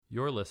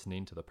You're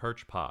listening to the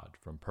Perch Pod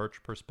from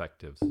Perch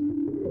Perspectives.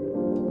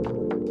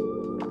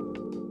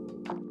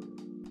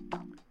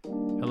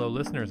 Hello,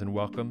 listeners, and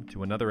welcome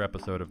to another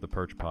episode of the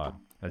Perch Pod.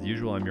 As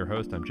usual, I'm your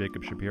host. I'm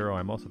Jacob Shapiro.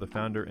 I'm also the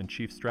founder and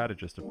chief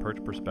strategist of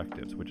Perch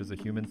Perspectives, which is a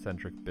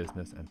human-centric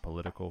business and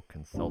political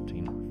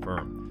consulting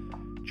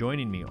firm.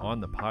 Joining me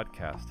on the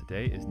podcast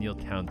today is Neil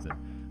Townsend.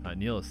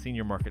 Neil is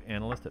senior market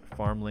analyst at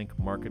FarmLink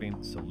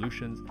Marketing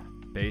Solutions,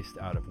 based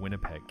out of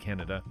Winnipeg,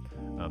 Canada.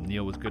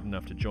 Neil was good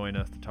enough to join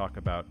us to talk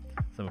about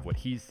some of what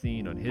he's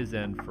seen on his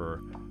end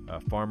for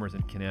farmers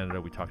in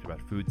Canada. We talked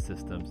about food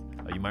systems.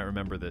 You might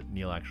remember that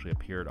Neil actually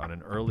appeared on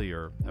an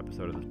earlier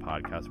episode of this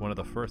podcast, one of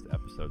the first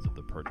episodes of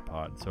the Perch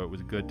Pod. So it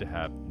was good to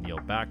have Neil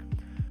back.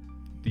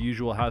 The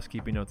usual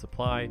housekeeping notes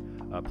apply.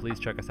 Please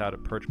check us out at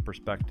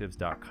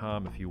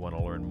perchperspectives.com if you want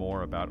to learn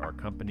more about our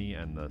company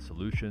and the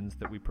solutions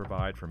that we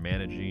provide for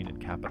managing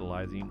and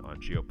capitalizing on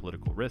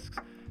geopolitical risks.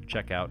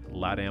 Check out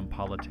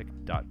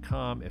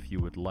latampolitic.com if you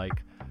would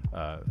like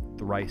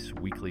thrice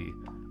weekly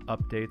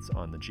updates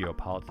on the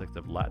geopolitics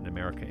of Latin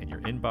America in your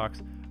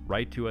inbox.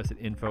 Write to us at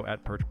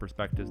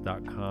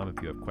info@perchperspectives.com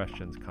if you have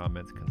questions,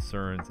 comments,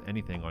 concerns,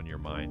 anything on your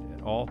mind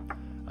at all.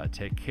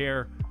 Take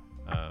care.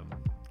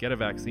 Get a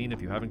vaccine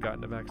if you haven't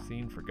gotten a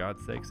vaccine, for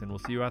God's sakes, and we'll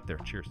see you out there.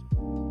 Cheers.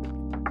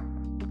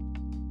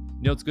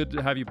 Neil, it's good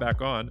to have you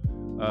back on.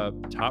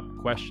 Top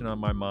question on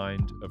my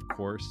mind, of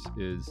course,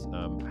 is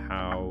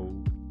how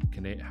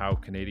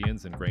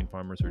Canadians and grain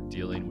farmers are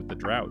dealing with the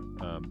drought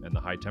and the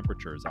high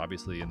temperatures.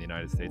 Obviously, in the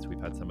United States, we've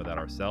had some of that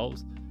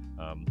ourselves.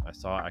 I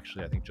saw,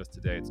 actually, I think just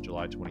today, it's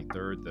July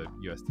 23rd, the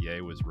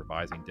USDA was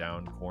revising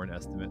down corn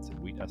estimates and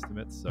wheat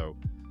estimates. So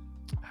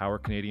how are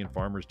Canadian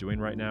farmers doing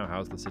right now?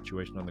 How's the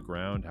situation on the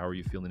ground? How are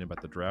you feeling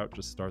about the drought?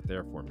 Just start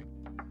there for me.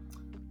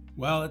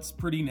 Well, it's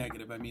pretty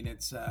negative. I mean,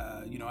 it's,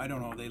 I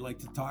don't know. They like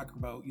to talk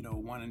about,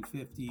 1 in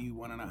 50,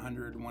 1 in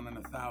 100, 1 in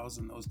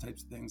 1,000, those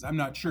types of things. I'm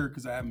not sure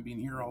because I haven't been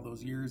here all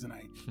those years and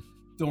I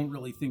don't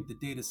really think the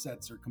data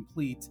sets are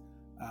complete.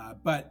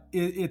 But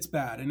it's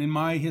bad. And in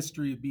my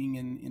history of being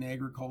in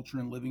agriculture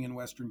and living in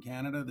Western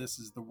Canada, this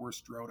is the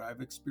worst drought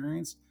I've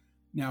experienced.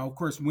 Now, of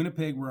course,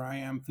 Winnipeg, where I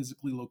am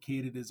physically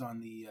located, is on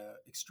the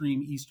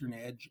extreme eastern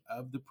edge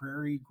of the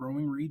prairie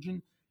growing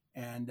region.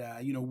 And,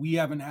 we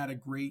haven't had a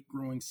great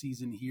growing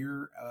season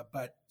here,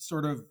 but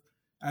sort of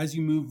as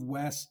you move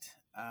west,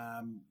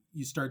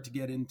 you start to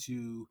get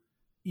into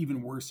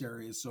even worse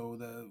areas. So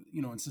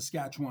in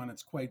Saskatchewan,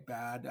 it's quite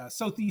bad.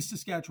 Southeast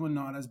Saskatchewan,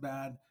 not as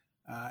bad.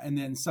 And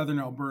then southern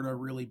Alberta,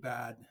 really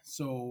bad.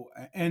 So,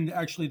 and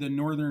actually the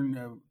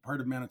northern part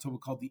of Manitoba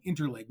called the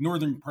Interlake,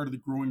 northern part of the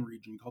growing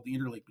region called the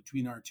Interlake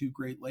between our two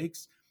Great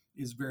Lakes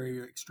is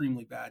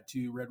extremely bad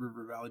too. Red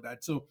River Valley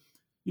bad. So,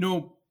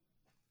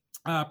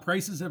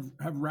 prices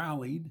have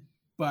rallied,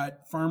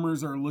 but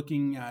farmers are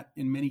looking at,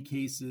 in many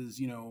cases,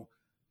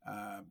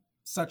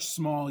 such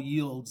small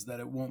yields that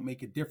it won't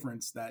make a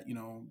difference that,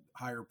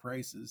 higher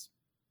prices.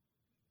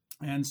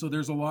 And so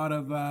there's a lot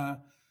of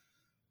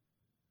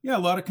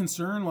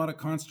concern, a lot of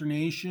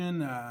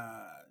consternation.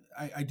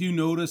 I do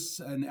notice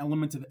an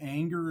element of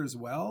anger as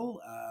well.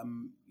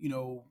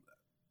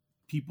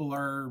 People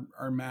are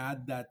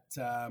mad that,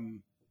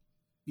 that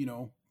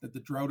the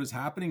drought is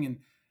happening. And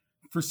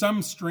for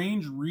some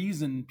strange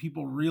reason,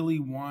 people really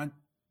want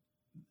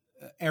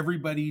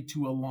everybody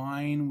to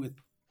align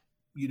with,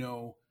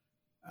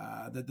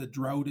 that the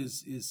drought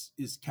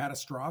is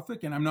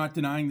catastrophic. And I'm not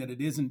denying that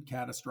it isn't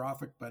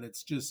catastrophic, but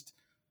it's just,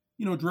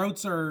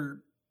 droughts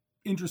are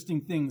interesting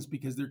things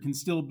because there can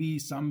still be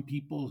some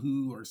people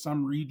or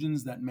some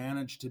regions that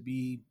manage to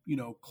be,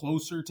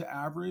 closer to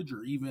average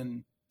or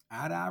even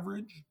at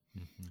average.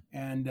 Mm-hmm.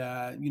 And,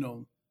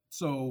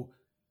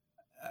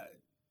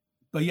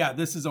 but yeah,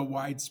 this is a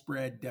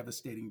widespread,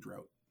 devastating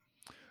drought.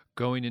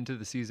 Going into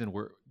the season,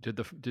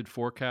 did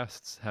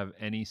forecasts have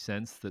any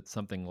sense that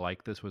something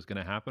like this was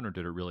going to happen, or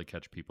did it really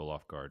catch people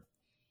off guard?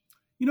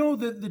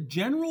 The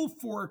general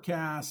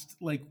forecast,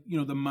 like,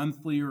 the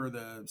monthly or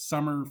the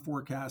summer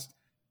forecast,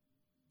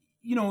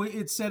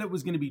 it said it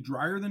was going to be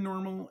drier than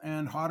normal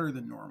and hotter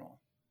than normal.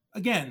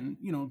 Again,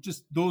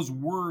 just those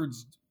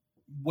words,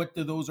 what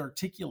do those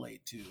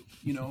articulate to,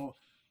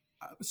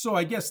 So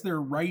I guess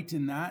they're right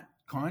in that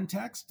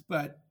context,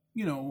 but,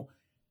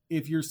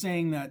 if you're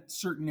saying that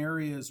certain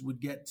areas would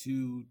get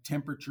to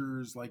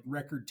temperatures like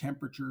record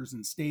temperatures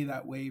and stay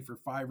that way for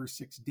 5 or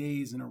 6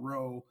 days in a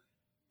row,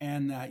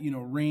 and that,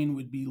 rain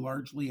would be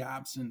largely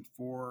absent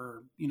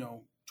for,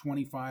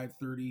 25,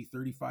 30,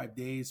 35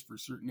 days for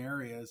certain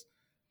areas,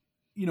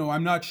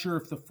 I'm not sure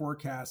if the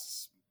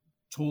forecasts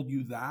told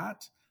you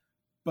that,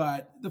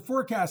 but the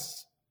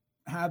forecasts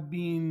have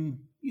been,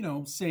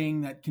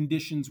 saying that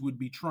conditions would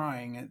be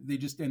trying. They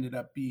just ended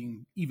up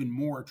being even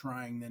more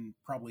trying than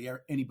probably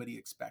anybody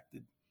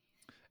expected.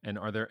 And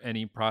are there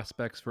any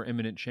prospects for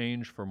imminent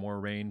change, for more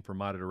rain, for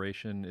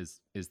moderation?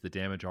 Is the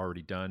damage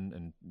already done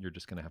and you're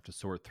just going to have to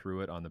sort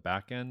through it on the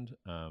back end?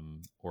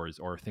 Or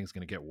are things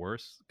going to get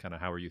worse? Kind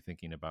of how are you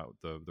thinking about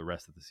the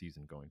rest of the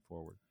season going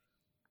forward?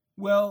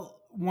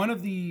 Well, one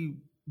of the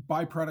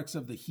byproducts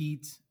of the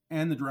heat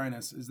and the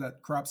dryness is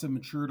that crops have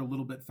matured a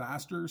little bit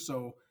faster.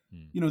 So,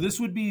 Mm. this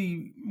would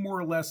be more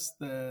or less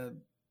the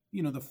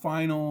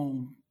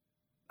final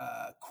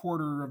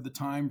quarter of the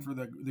time for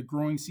the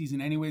growing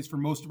season anyways, for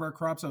most of our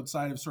crops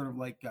outside of sort of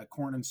like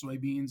corn and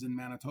soybeans in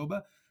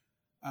Manitoba.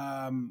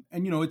 And,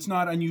 it's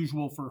not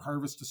unusual for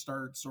harvest to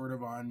start sort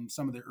of on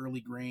some of the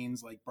early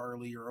grains like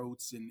barley or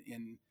oats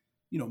in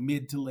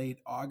mid to late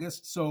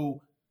August.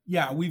 So,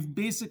 yeah, we've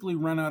basically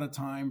run out of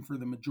time for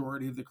the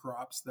majority of the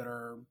crops that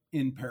are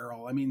in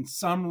peril. I mean,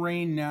 some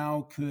rain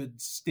now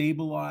could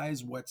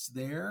stabilize what's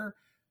there.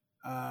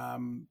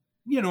 And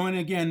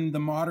again, the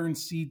modern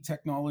seed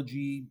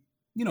technology,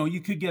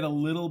 you could get a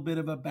little bit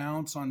of a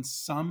bounce on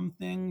some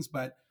things,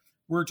 but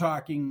we're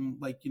talking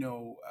like,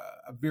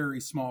 a very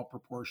small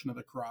proportion of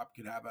the crop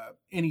could have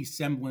any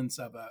semblance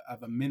of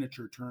a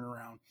miniature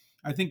turnaround.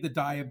 I think the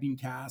die have been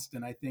cast,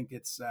 and I think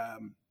it's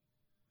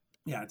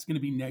going to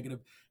be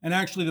negative. And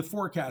actually the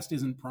forecast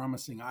isn't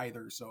promising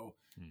either. So,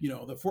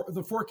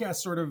 the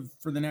forecast sort of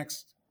for the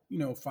next,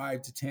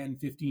 5 to 10,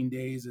 15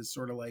 days is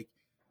sort of like,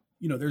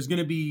 there's going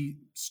to be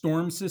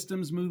storm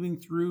systems moving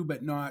through,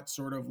 but not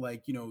sort of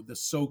like, the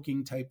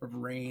soaking type of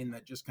rain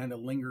that just kind of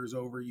lingers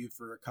over you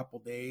for a couple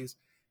days.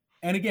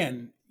 And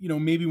again,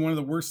 maybe one of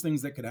the worst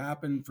things that could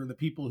happen for the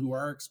people who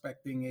are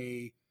expecting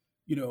a,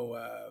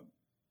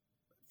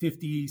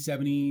 50,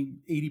 70,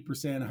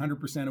 80%,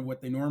 100% of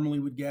what they normally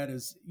would get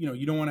is,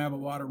 you don't want to have a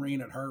lot of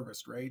rain at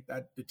harvest, right?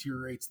 That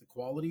deteriorates the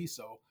quality.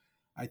 So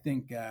I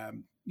think,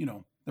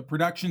 the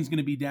production is going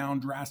to be down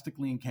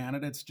drastically in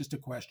Canada. It's just a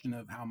question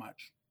of how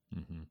much.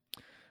 Mm-hmm.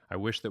 I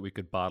wish that we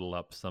could bottle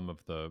up some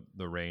of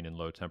the rain and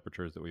low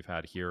temperatures that we've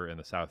had here in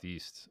the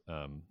Southeast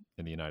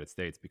in the United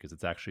States, because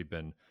it's actually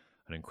been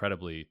an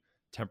incredibly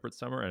temperate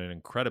summer and an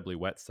incredibly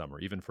wet summer,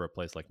 even for a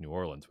place like New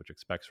Orleans, which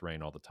expects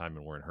rain all the time,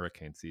 and we're in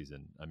hurricane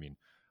season. I mean,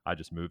 I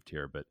just moved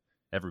here, but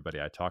everybody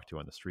I talk to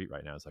on the street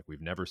right now is like,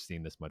 we've never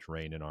seen this much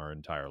rain in our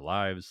entire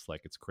lives.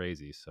 Like, it's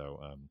crazy.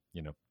 So,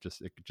 it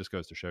just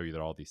goes to show you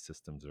that all these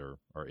systems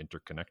are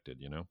interconnected,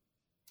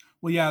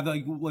 Well, yeah,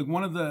 like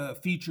one of the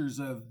features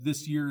of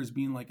this year is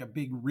being like a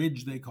big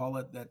ridge, they call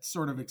it, that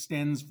sort of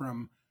extends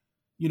from,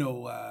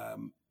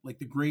 like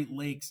the Great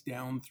Lakes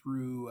down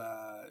through,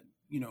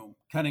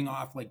 cutting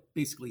off like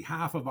basically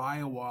half of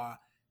Iowa.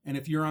 And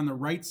if you're on the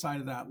right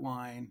side of that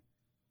line,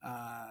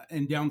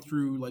 and down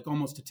through like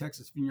almost to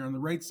Texas, when you're on the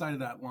right side of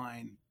that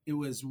line, it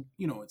was,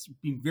 it's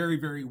been very,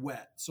 very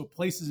wet. So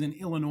places in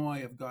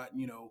Illinois have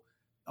gotten,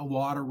 a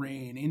lot of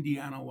rain,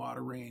 Indiana, a lot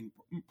of rain,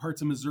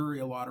 parts of Missouri,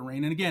 a lot of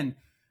rain. And again,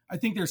 I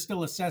think they're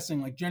still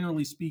assessing, like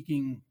generally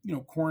speaking,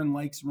 corn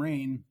likes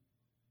rain,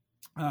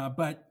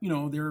 but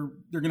they're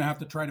going to have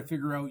to try to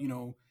figure out,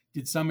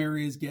 did some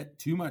areas get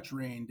too much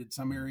rain? Did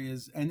some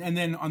areas, and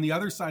then on the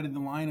other side of the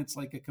line, it's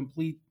like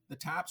the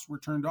taps were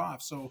turned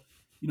off. So,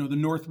 the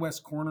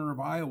northwest corner of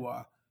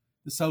Iowa,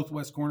 the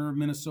southwest corner of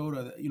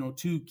Minnesota,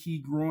 two key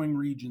growing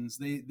regions,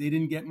 they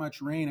didn't get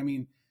much rain. I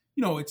mean,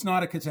 it's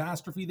not a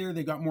catastrophe there.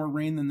 They got more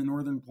rain than the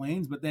Northern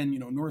Plains, but then,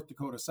 North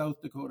Dakota,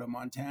 South Dakota,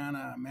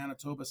 Montana,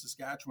 Manitoba,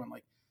 Saskatchewan,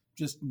 like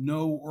just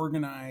no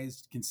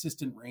organized,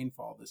 consistent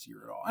rainfall this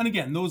year at all. And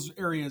again, those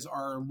areas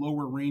are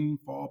lower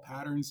rainfall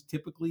patterns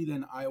typically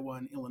than Iowa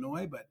and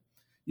Illinois, but,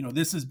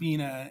 this has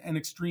been an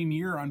extreme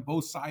year on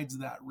both sides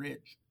of that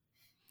ridge.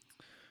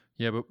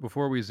 Yeah, but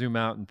before we zoom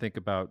out and think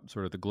about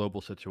sort of the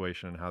global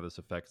situation and how this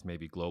affects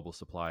maybe global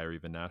supply or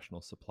even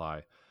national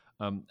supply,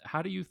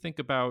 how do you think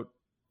about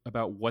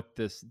what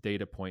this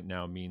data point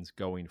now means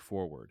going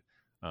forward?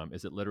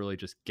 Is it literally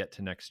just get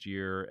to next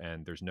year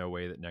and there's no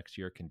way that next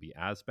year can be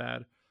as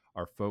bad?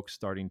 Are folks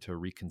starting to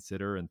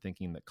reconsider and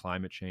thinking that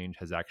climate change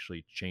has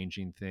actually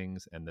changing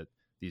things and that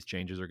these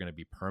changes are going to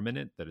be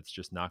permanent, that it's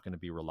just not going to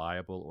be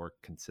reliable or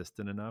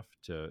consistent enough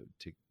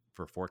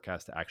for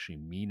forecasts to actually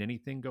mean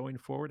anything going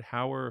forward?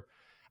 How are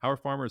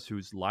farmers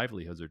whose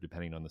livelihoods are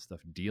depending on this stuff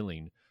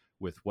dealing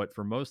with what,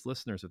 for most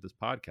listeners of this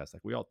podcast,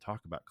 like we all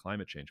talk about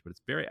climate change, but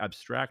it's very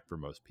abstract for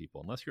most people,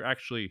 unless you're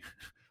actually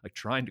like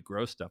trying to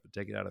grow stuff and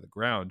take it out of the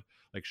ground.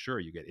 Like, sure,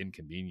 you get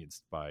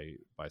inconvenienced by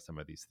some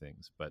of these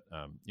things, but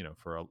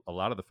for a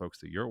lot of the folks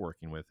that you're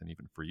working with, and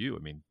even for you, I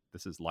mean,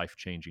 this is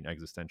life-changing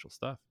existential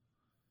stuff.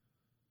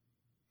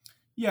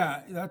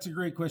 Yeah, that's a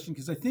great question,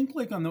 because I think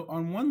like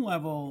on one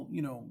level,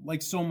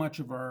 like so much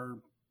of our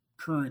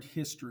current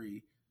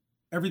history,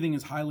 everything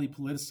is highly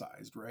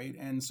politicized, right?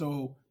 And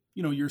so,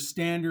 your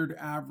standard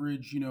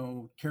average,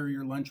 carry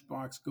your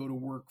lunchbox, go to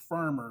work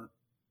farmer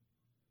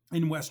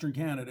in Western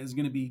Canada is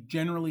going to be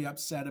generally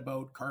upset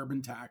about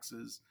carbon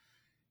taxes,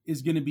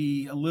 is going to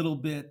be a little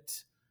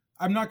bit,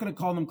 I'm not going to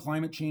call them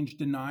climate change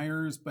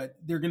deniers, but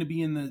they're going to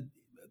be in the,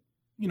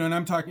 and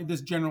I'm talking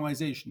this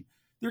generalization,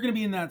 they're going to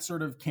be in that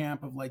sort of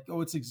camp of like,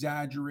 oh, it's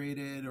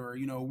exaggerated, or,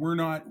 we're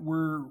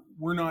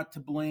not to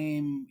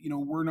blame,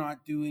 we're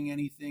not doing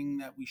anything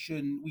that we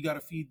shouldn't, we got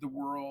to feed the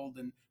world,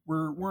 and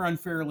we're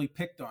unfairly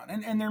picked on.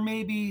 And there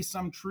may be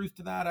some truth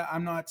to that.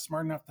 I'm not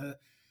smart enough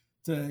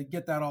to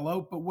get that all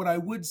out. But what I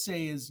would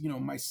say is,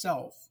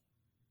 myself,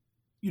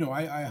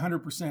 I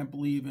 100%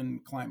 believe in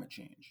climate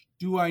change.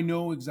 Do I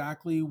know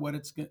exactly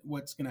what's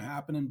going to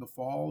happen in the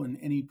fall in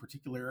any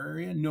particular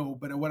area? No,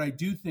 but what I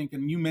do think,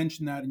 and you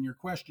mentioned that in your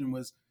question,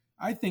 was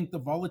I think the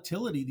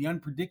volatility, the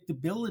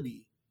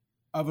unpredictability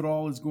of it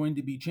all is going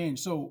to be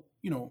changed. So,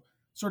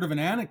 sort of an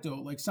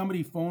anecdote, like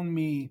somebody phoned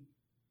me,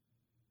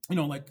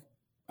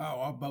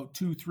 about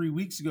 2-3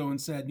 weeks ago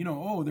and said,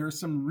 oh, there's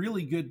some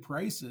really good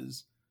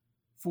prices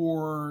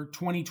for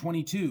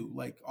 2022,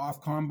 like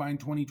off combine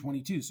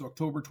 2022, so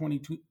October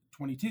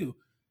 2022.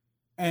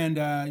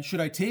 And should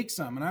I take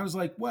some? And I was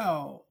like,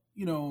 well,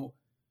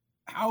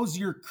 how's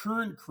your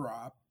current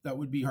crop that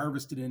would be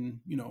harvested in,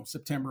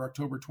 September,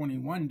 October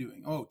 21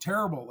 doing? Oh,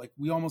 terrible. Like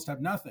we almost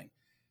have nothing.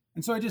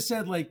 And so I just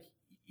said, like,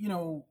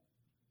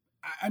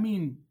 I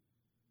mean,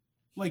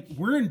 like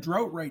we're in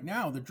drought right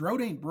now. The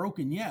drought ain't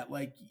broken yet.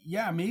 Like,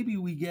 yeah, maybe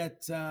we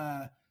get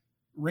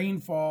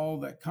rainfall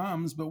that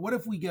comes, but what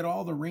if we get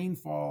all the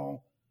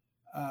rainfall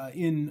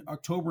in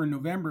October and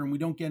November and we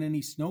don't get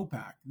any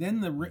snowpack? Then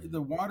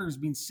the water's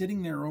been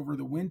sitting there over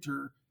the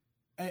winter.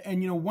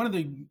 And one of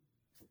the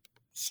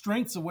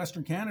strengths of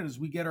Western Canada is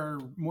we get our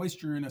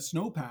moisture in a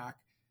snowpack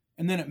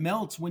and then it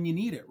melts when you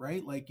need it,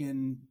 right? Like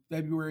in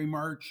February,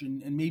 March,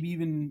 and maybe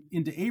even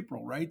into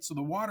April, right? So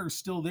the water's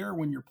still there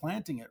when you're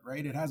planting it,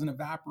 right? It hasn't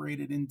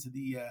evaporated into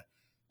the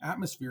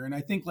atmosphere. And I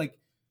think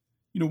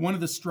one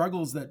of the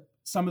struggles that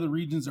some of the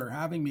regions are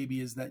having maybe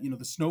is that,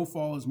 the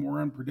snowfall is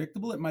more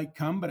unpredictable. It might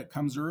come, but it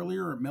comes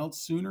earlier, or it melts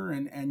sooner.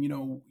 And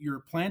your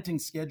planting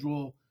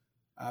schedule,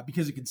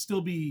 because it could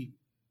still be,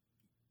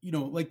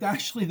 like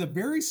actually the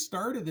very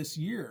start of this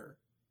year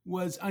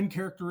was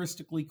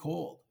uncharacteristically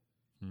cold.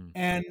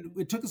 And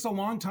it took us a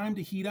long time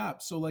to heat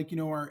up. So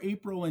our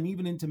April and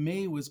even into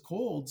May was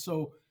cold.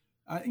 So,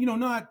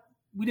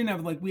 we didn't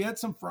have we had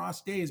some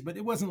frost days, but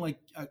it wasn't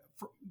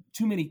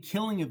too many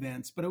killing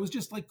events, but it was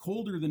just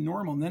colder than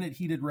normal. And then it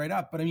heated right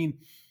up. But I mean,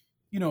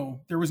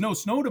 there was no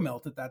snow to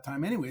melt at that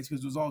time anyways,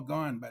 because it was all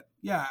gone. But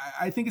yeah,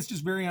 I think it's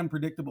just very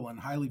unpredictable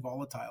and highly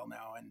volatile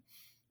now.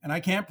 And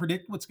I can't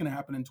predict what's going to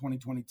happen in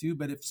 2022.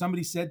 But if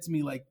somebody said to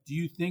me, do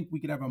you think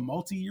we could have a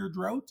multi-year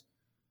drought?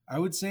 I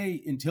would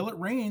say until it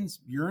rains,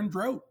 you're in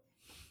drought.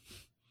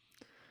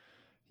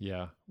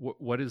 Yeah.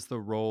 What is the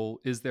role?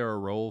 Is there a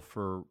role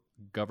for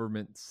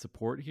government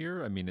support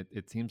here? I mean,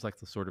 it seems like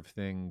the sort of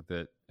thing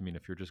that,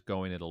 if you're just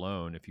going it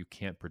alone, if you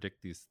can't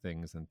predict these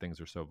things and things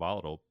are so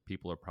volatile,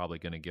 people are probably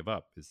going to give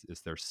up.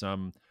 Is there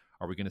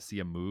are we going to see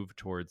a move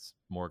towards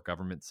more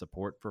government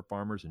support for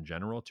farmers in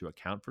general to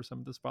account for some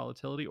of this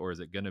volatility? Or is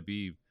it going to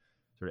be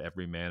sort of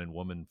every man and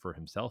woman for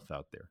himself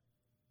out there?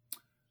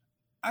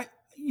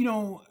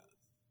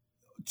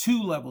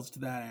 Two levels to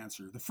that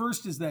answer. The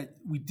first is that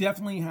we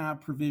definitely have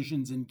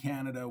provisions in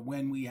Canada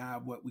when we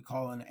have what we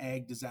call an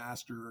ag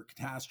disaster or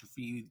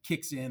catastrophe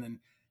kicks in,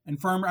 and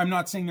farmer, I'm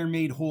not saying they're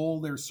made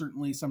whole. There's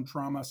certainly some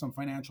trauma, some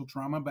financial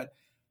trauma, but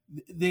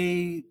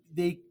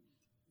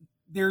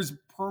there's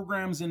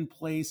programs in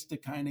place to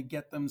kind of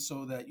get them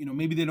so that,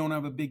 maybe they don't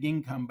have a big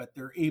income, but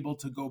they're able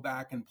to go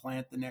back and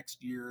plant the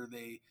next year.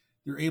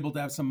 They're able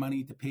to have some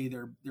money to pay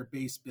their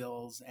base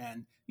bills.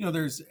 And,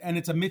 and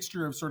it's a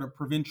mixture of sort of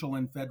provincial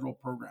and federal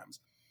programs.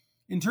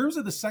 In terms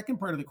of the second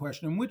part of the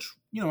question, which,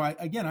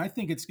 I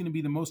think it's going to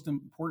be the most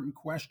important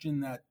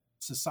question that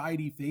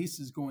society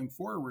faces going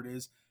forward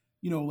is,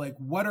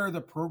 what are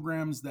the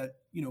programs that,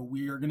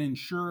 we are going to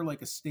ensure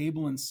a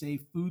stable and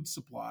safe food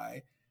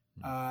supply.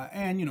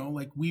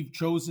 And, we've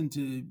chosen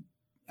to,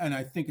 and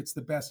I think it's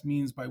the best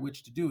means by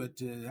which to do it,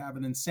 to have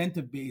an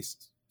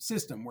incentive-based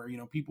system where,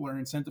 people are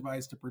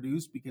incentivized to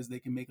produce because they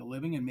can make a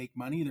living and make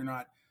money. They're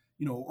not,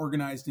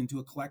 organized into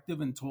a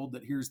collective and told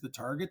that here's the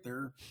target.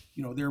 They're,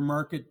 they're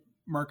market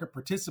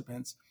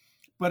participants.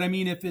 But I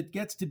mean, if it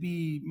gets to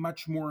be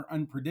much more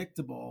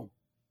unpredictable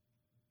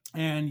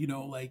and,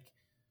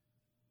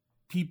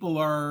 people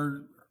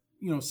are,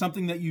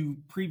 something that you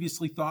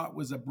previously thought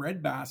was a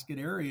breadbasket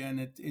area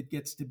and it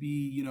gets to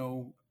be,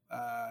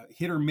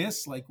 hit or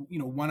miss,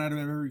 1 out of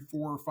every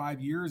 4 or 5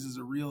 years is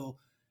a real,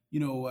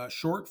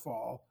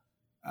 shortfall.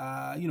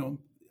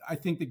 I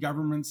think the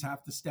governments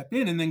have to step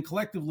in, and then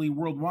collectively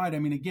worldwide. I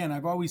mean, again,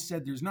 I've always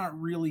said there's not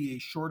really a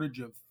shortage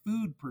of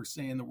food per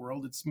se in the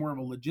world. It's more of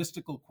a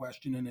logistical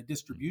question and a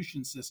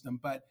distribution system.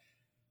 But,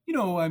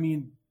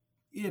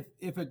 if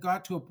it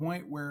got to a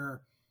point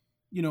where,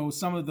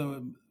 some of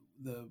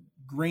the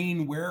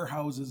grain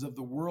warehouses of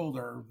the world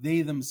are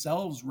they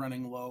themselves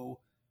running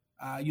low,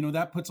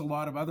 that puts a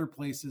lot of other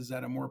places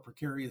at a more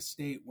precarious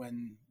state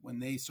when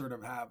they sort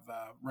of have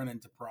run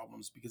into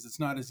problems, because it's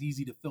not as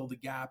easy to fill the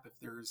gap if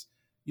there's,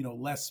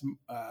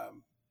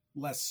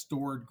 less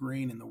stored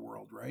grain in the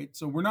world, right?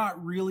 So we're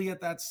not really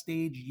at that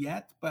stage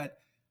yet,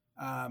 but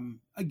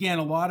again,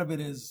 a lot of it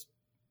is,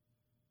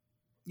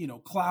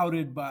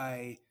 clouded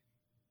by,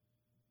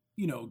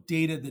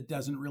 data that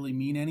doesn't really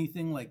mean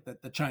anything, like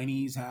that the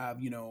Chinese have,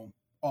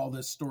 all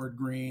this stored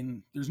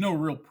grain. There's no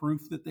real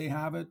proof that they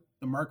have it.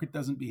 The market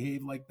doesn't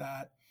behave like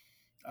that.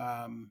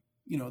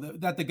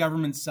 That the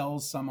government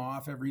sells some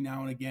off every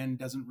now and again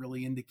doesn't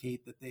really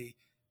indicate that they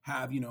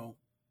have,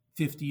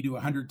 50 to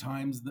 100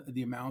 times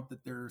the amount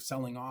that they're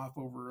selling off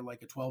over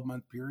like a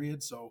 12-month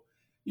period. So,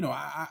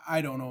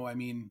 I don't know. I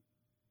mean,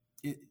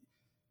 it,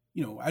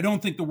 I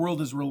don't think the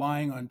world is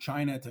relying on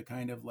China to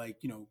kind of like,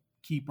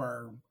 keep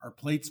our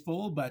plates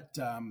full, but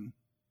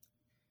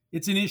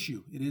it's an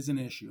issue. It is an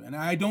issue. And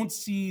I don't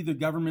see the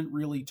government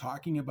really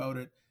talking about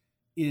it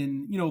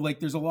in, like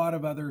there's a lot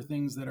of other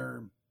things that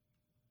are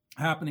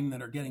happening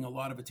that are getting a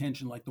lot of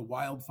attention, like the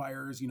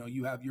wildfires.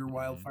 You have your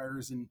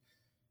wildfires in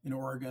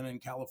Oregon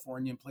and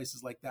California and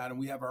places like that. And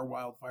we have our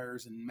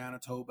wildfires in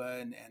Manitoba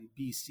and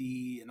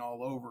BC and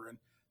all over. And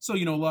so,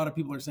 a lot of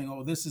people are saying,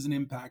 oh, this is an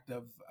impact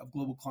of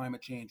global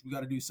climate change. We got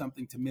to do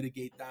something to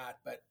mitigate that.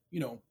 But,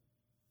 you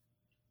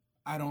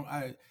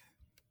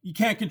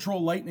can't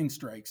control lightning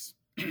strikes.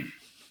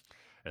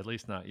 At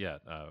least not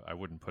yet. I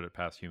wouldn't put it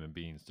past human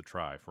beings to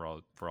try. For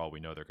all we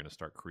know, they're going to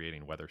start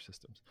creating weather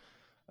systems.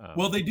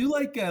 Well, they do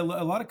like a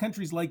lot of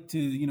countries like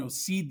to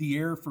seed the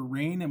air for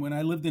rain. And when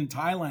I lived in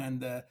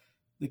Thailand,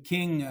 the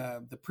king,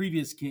 the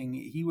previous king,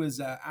 he was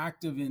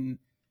active in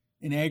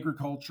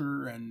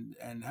agriculture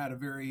and had a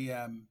very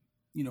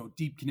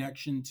deep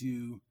connection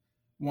to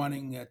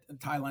wanting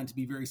Thailand to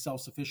be very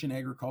self-sufficient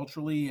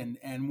agriculturally.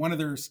 And one of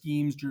their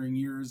schemes during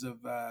years of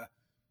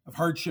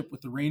hardship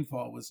with the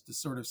rainfall was to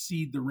sort of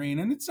seed the rain.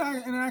 And it's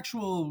an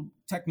actual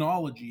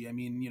technology. I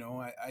mean,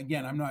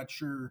 again, I'm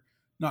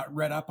not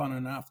read up on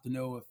enough to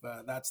know if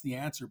that's the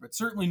answer, but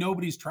certainly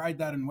nobody's tried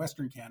that in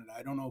Western Canada.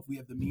 I don't know if we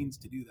have the means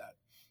to do that.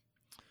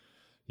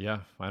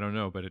 Yeah, I don't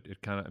know, but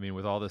it kind of, I mean,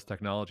 with all this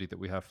technology that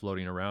we have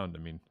floating around, I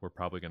mean, we're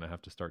probably going to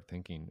have to start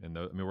thinking, and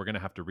we're going to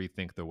have to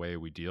rethink the way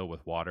we deal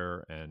with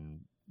water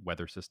and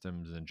weather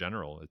systems in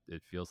general.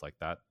 It feels like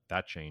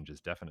that change is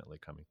definitely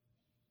coming.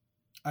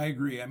 I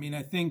agree. I mean,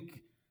 I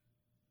think,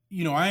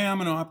 I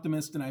am an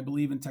optimist and I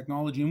believe in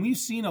technology, and we've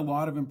seen a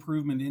lot of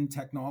improvement in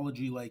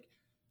technology. Like,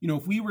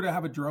 if we were to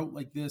have a drought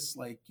like this,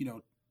 like,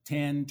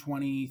 10,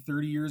 20,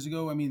 30 years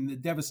ago, I mean, the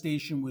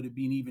devastation would have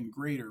been even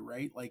greater,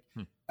 right? Like,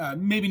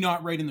 maybe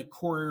not right in the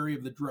core area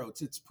of the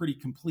droughts. It's pretty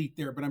complete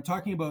there. But I'm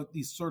talking about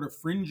these sort of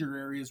fringer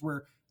areas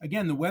where,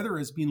 again, the weather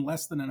has been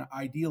less than an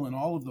ideal in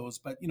all of those.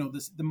 But,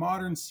 the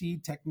modern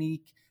seed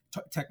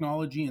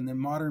technology and the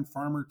modern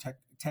farmer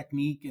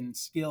technique and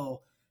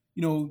skill,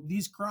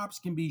 these crops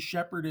can be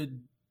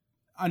shepherded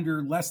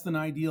under less than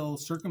ideal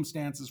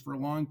circumstances for a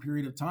long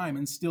period of time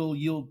and still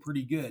yield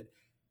pretty good.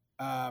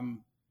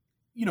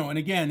 And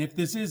again, if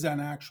this is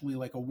actually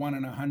like a 1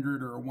 in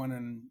 100 or a 1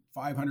 in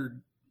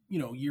 500,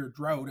 year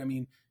drought, I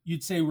mean,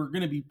 you'd say we're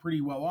going to be pretty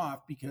well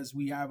off because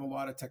we have a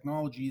lot of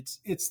technology.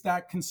 It's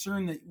that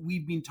concern that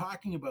we've been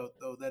talking about,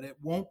 though, that it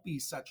won't be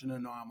such an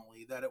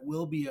anomaly, that it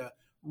will be a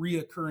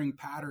reoccurring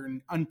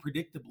pattern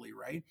unpredictably,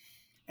 right?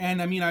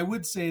 And I mean, I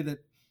would say that,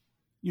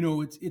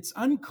 it's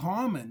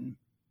uncommon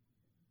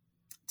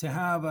to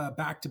have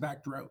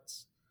back-to-back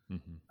droughts.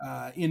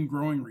 In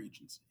growing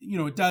regions.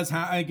 It does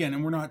again,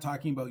 and we're not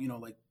talking about,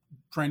 like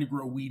trying to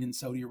grow wheat in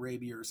Saudi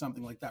Arabia or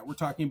something like that. We're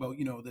talking about,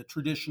 the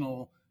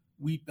traditional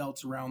wheat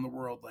belts around the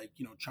world, like,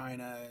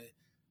 China,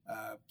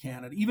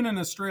 Canada, even in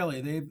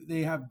Australia,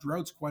 they have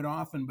droughts quite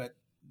often, but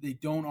they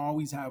don't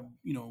always have,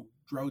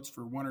 droughts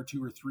for 1 or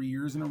 2 or 3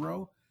 years in a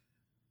row.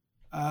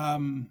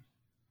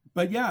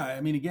 But yeah,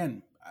 I mean,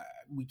 again,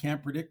 we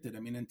can't predict it. I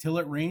mean, until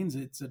it rains,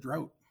 it's a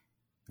drought.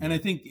 And I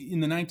think in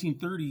the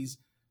 1930s,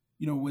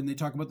 when they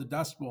talk about the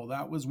Dust Bowl,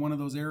 that was one of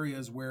those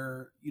areas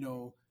where,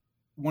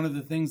 one of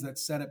the things that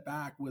set it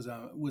back was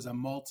a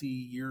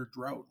multi-year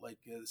drought, like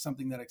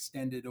something that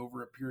extended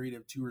over a period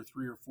of 2 or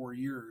 3 or 4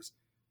 years,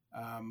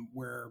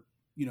 where,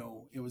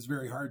 it was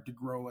very hard to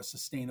grow a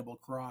sustainable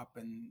crop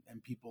and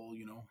people,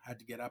 had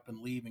to get up and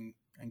leave and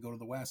go to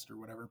the West or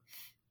whatever.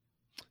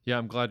 Yeah,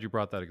 I'm glad you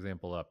brought that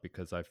example up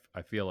because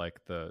I feel like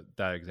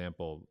that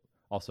example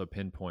also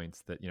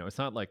pinpoints that, it's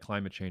not like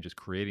climate change is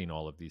creating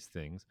all of these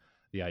things.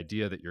 The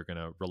idea that you're going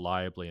to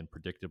reliably and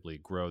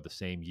predictably grow the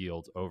same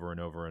yields over and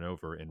over and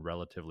over in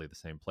relatively the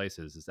same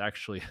places is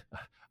actually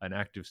an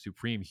act of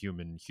supreme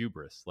human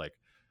hubris. Like,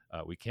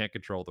 we can't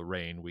control the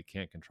rain. We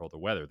can't control the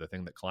weather. The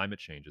thing that climate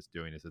change is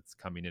doing is it's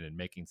coming in and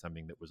making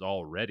something that was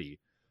already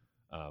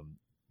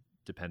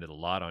depended a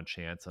lot on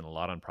chance and a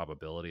lot on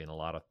probability and a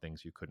lot of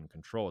things you couldn't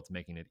control. It's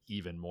making it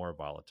even more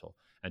volatile.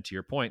 And to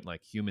your point,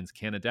 like humans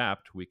can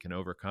adapt. We can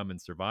overcome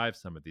and survive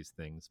some of these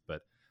things,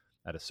 but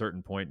at a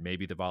certain point,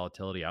 maybe the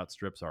volatility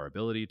outstrips our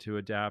ability to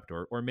adapt,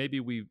 or maybe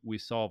we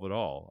solve it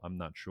all. I'm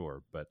not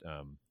sure, but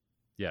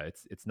yeah,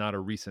 it's not a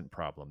recent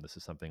problem. This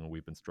is something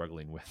we've been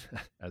struggling with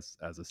as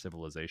a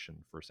civilization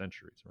for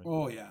centuries, right?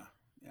 Oh yeah,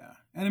 yeah.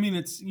 And I mean,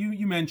 it's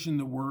you mentioned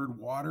the word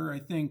water. I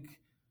think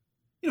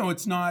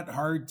it's not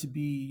hard to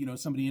be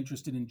somebody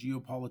interested in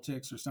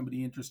geopolitics or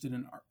somebody interested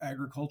in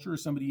agriculture or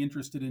somebody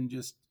interested in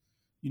just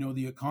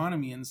the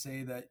economy and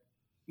say that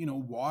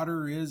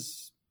water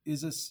is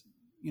a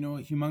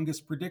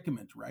humongous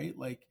predicament, right?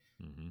 Like,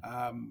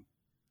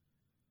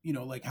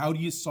 like how do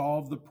you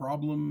solve the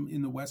problem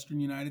in the Western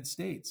United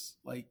States?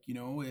 Like,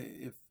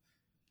 if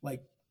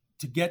like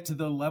to get to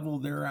the level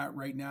they're at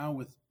right now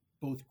with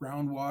both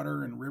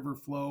groundwater and river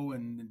flow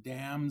and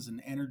dams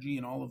and energy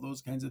and all of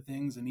those kinds of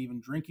things, and even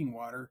drinking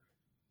water.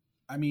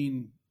 I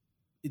mean,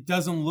 it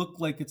doesn't look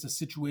like it's a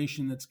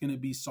situation that's going to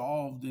be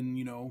solved in,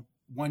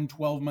 1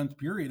 12-month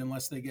period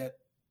unless they get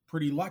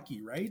pretty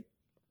lucky, right?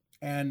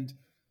 And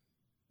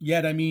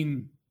yet, I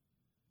mean,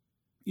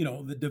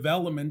 the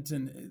development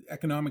and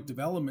economic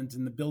development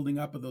and the building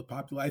up of the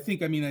population. I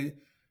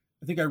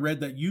think I read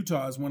that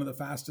Utah is one of the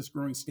fastest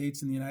growing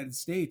states in the United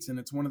States, and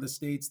it's one of the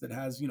states that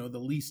has, the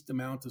least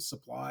amount of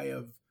supply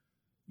of,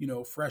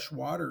 fresh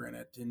water in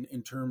it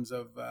in terms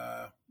of,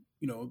 a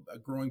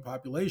growing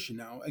population.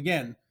 Now,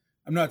 again,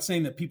 I'm not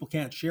saying that people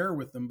can't share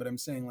with them, but I'm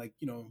saying, like,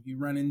 you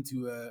run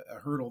into a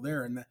hurdle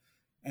there,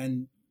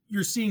 and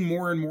you're seeing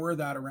more and more of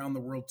that around the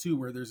world too,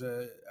 where there's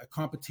a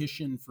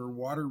competition for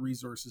water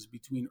resources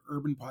between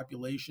urban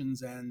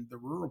populations and the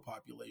rural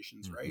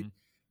populations, mm-hmm. right?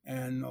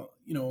 And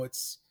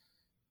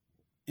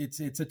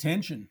it's a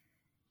tension.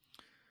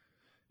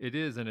 It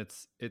is, and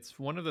it's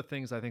one of the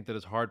things I think that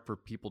is hard for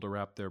people to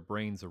wrap their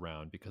brains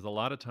around, because a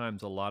lot of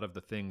times, a lot of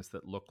the things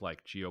that look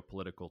like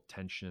geopolitical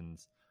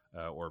tensions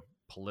or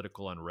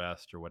political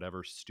unrest or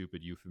whatever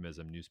stupid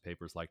euphemism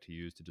newspapers like to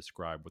use to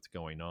describe what's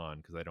going on,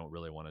 because I don't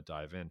really want to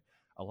dive in.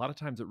 A lot of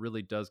times it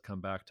really does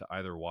come back to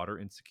either water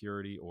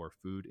insecurity or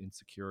food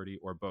insecurity,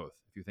 or both.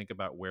 If you think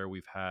about where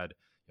we've had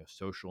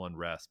social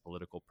unrest,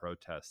 political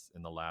protests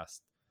in the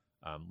last,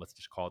 let's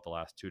just call it the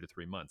last 2 to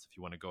 3 months. If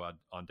you want to go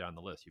on down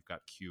the list, you've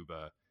got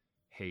Cuba,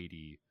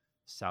 Haiti,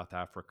 South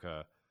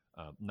Africa,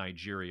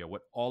 Nigeria.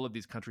 What all of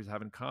these countries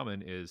have in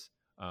common is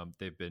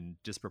they've been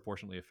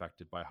disproportionately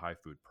affected by high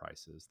food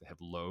prices. They have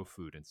low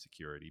food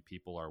insecurity.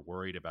 People are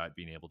worried about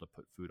being able to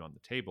put food on the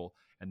table,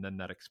 and then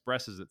that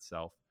expresses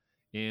itself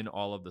in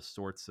all of the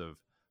sorts of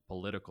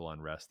political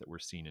unrest that we're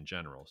seeing in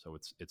general. So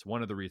it's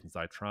one of the reasons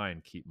I try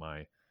and keep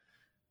my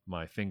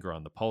finger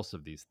on the pulse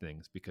of these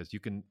things, because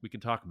we can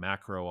talk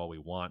macro all we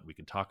want, we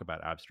can talk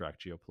about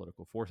abstract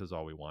geopolitical forces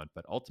all we want,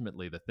 but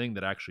ultimately the thing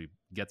that actually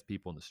gets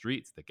people in the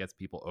streets, that gets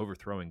people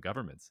overthrowing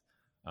governments,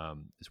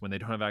 is when they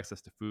don't have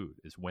access to food,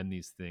 is when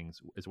these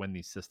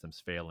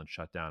systems fail and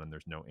shut down and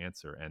there's no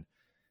answer. And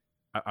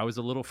I was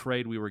a little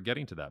afraid we were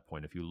getting to that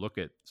point. If you look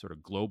at sort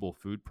of global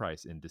food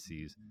price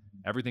indices,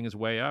 everything is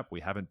way up.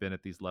 We haven't been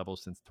at these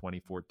levels since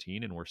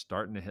 2014, and we're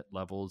starting to hit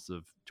levels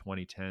of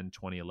 2010,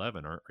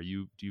 2011. Do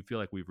you feel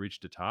like we've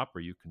reached a top? Are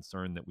you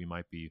concerned that we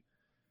might be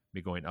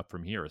going up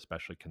from here,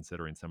 especially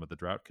considering some of the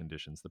drought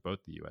conditions that both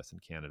the U.S.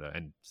 and Canada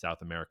and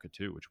South America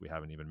too, which we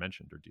haven't even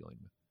mentioned, are dealing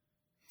with?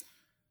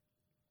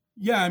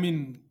 Yeah, I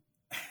mean,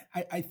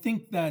 I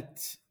think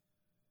that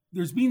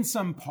there's been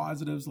some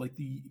positives, like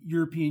the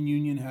European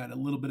Union had a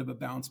little bit of a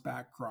bounce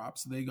back crop,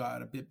 so they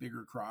got a bit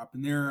bigger crop.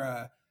 And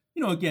they're,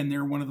 again,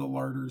 they're one of the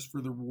larders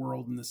for the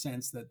world in the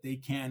sense that they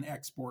can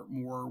export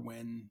more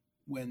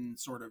when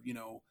sort of,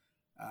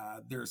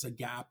 there's a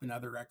gap in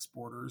other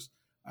exporters.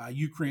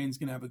 Ukraine's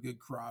going to have a good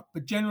crop.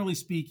 But generally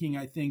speaking,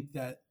 I think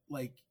that,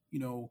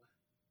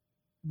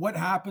 what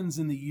happens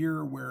in the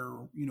year where,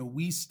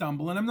 we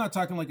stumble, and I'm not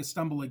talking like a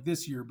stumble like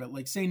this year, but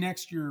like say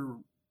next year,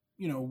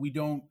 we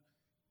don't,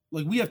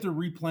 like we have to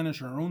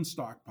replenish our own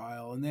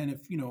stockpile. And then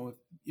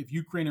if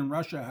Ukraine and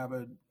Russia have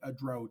a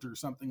drought or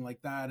something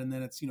like that, and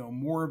then it's,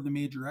 more of the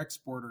major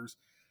exporters.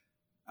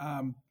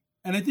 And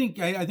I think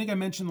I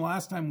mentioned the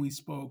last time we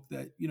spoke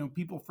that,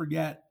 people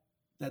forget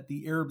that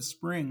the Arab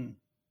Spring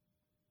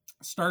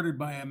started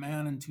by a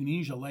man in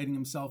Tunisia lighting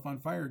himself on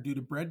fire due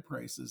to bread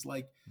prices.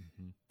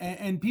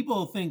 And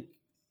people think,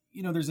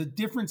 there's a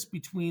difference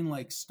between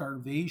like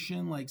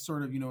starvation, like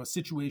sort of, a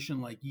situation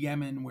like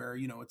Yemen where,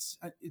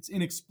 it's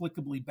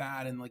inexplicably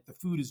bad and like the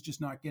food is just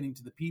not getting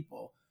to the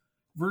people,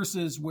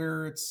 versus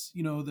where it's,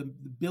 the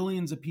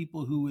billions of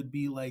people who would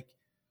be like,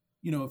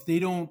 if they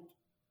don't,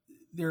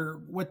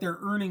 what they're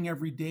earning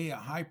every day, a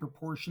high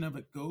proportion of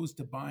it goes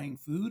to buying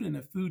food. And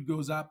if food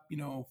goes up,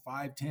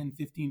 5, 10,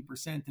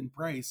 15% in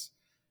price,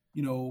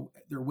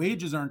 their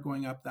wages aren't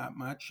going up that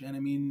much. And I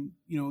mean,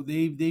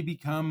 they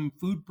become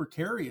food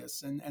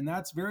precarious, and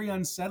that's very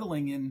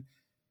unsettling in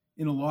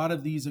a lot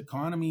of these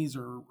economies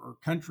or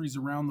countries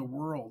around the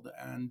world.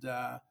 And,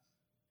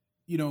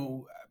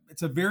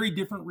 it's a very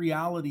different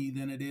reality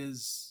than it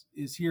is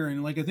here.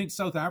 And like, I think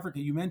South Africa,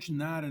 you mentioned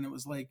that, and it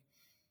was like,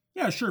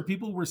 yeah, sure,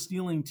 people were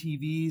stealing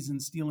TVs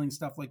and stealing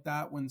stuff like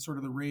that when sort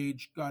of the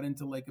rage got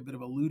into like a bit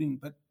of a looting,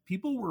 but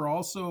people were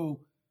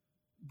also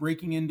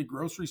breaking into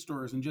grocery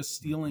stores and just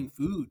stealing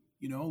food,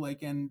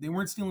 and they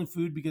weren't stealing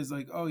food because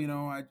like, oh,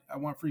 I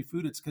want free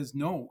food. It's because,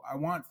 no, I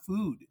want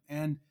food.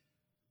 And,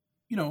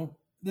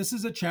 this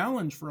is a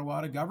challenge for a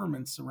lot of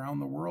governments around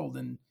the world.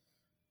 And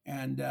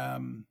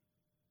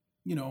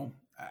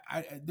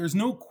there's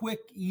no quick,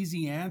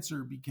 easy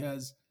answer,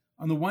 because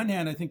on the one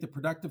hand, I think the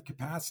productive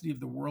capacity of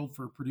the world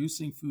for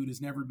producing food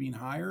has never been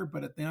higher.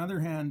 But at the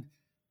other hand,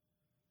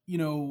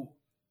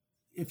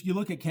 if you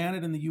look at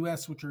Canada and the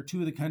US, which are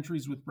two of the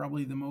countries with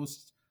probably the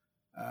most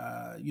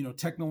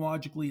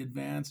technologically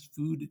advanced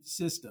food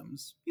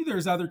systems.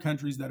 There's other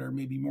countries that are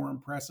maybe more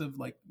impressive.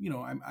 Like,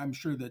 I'm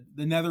sure that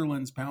the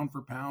Netherlands, pound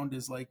for pound,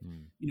 is like,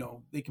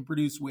 they can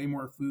produce way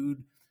more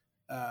food,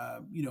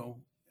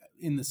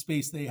 in the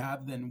space they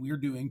have than we're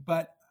doing.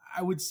 But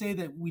I would say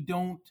that we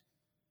don't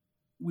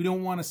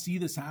want to see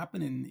this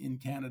happen in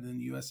Canada and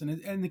the US.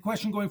 And the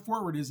question going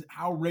forward is,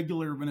 how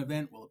regular of an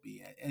event will it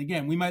be? And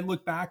again, we might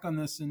look back on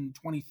this in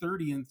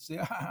 2030 and say,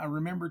 I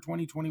remember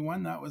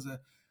 2021, that was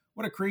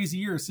what a crazy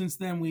year. Since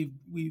then, we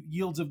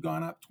yields have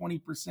gone up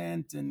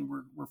 20% and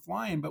we're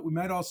flying. But we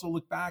might also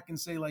look back and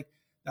say, like,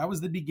 that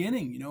was the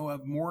beginning,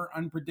 of more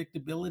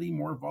unpredictability,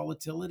 more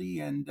volatility,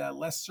 and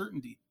less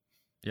certainty.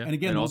 Yeah. And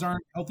again, those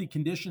aren't healthy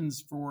conditions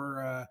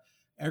for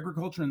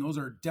agriculture, and those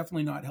are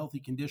definitely not healthy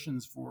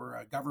conditions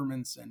for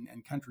governments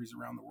and countries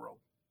around the world.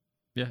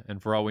 Yeah,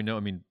 and for all we know, I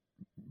mean,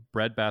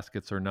 bread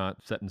baskets are not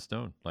set in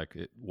stone. Like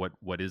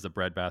what is a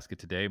bread basket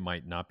today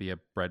might not be a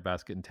bread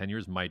basket in 10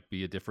 years, might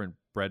be a different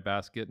bread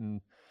basket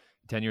in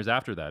 10 years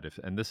after that.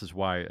 And this is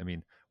why, I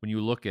mean, when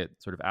you look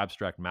at sort of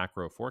abstract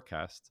macro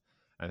forecasts,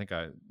 I think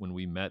when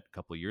we met a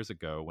couple of years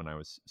ago when I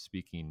was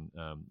speaking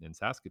in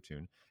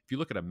Saskatoon, if you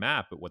look at a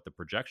map at what the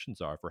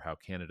projections are for how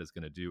Canada is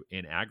going to do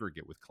in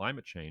aggregate with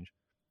climate change,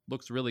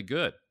 looks really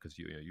good, because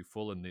you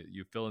fill in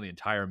the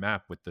entire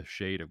map with the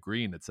shade of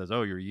green that says,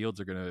 oh, your yields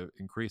are going to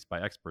increase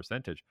by X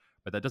percentage.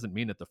 But that doesn't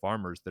mean that the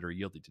farmers that are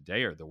yielding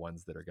today are the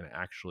ones that are going to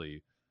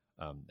actually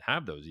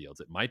have those yields.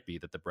 It might be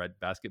that the bread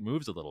basket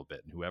moves a little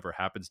bit, and whoever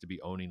happens to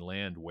be owning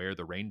land where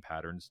the rain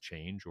patterns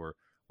change or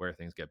where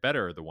things get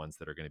better are the ones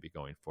that are going to be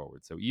going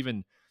forward. So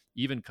even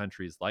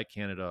countries like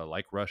Canada,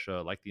 like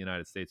Russia, like the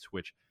United States,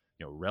 which,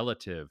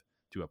 relative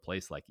to a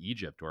place like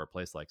Egypt or a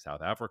place like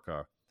South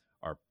Africa,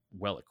 are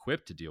well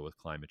equipped to deal with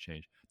climate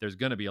change, there's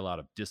going to be a lot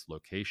of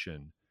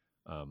dislocation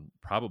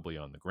probably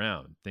on the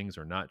ground. Things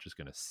are not just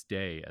going to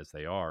stay as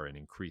they are and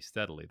increase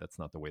steadily. That's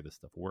not the way this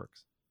stuff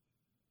works.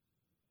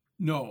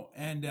 No.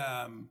 And,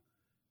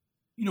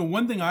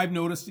 one thing I've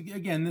noticed,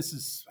 again, this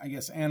is, I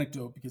guess,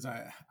 anecdote, because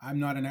I'm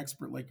not an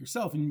expert like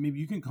yourself, and maybe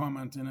you can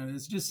comment on it.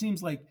 It just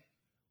seems like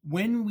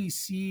when we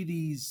see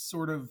these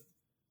sort of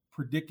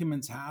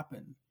predicaments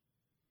happen,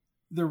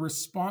 the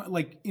response,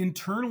 like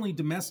internally,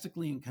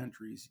 domestically in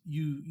countries,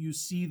 you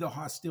see the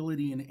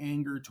hostility and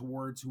anger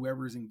towards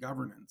whoever's in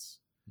governance.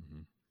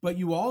 Mm-hmm. But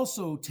you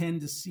also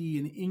tend to see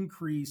an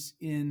increase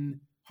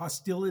in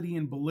hostility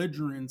and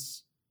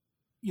belligerence,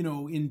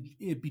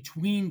 in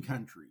between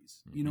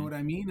countries. Mm-hmm. You know what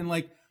I mean? And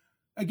like,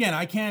 again,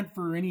 I can't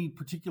for any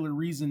particular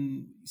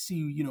reason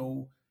see,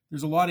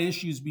 there's a lot of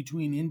issues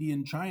between India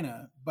and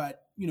China,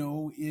 but,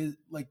 is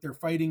like they're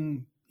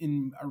fighting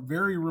in a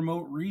very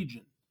remote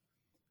region.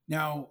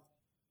 Now,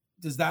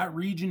 does that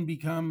region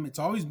become, it's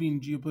always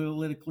been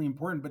geopolitically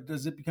important, but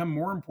does it become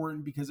more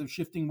important because of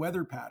shifting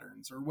weather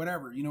patterns or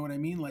whatever? You know what I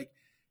mean? Like,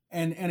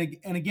 and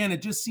again,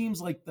 it just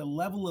seems like the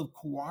level of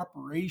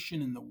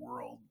cooperation in the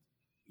world,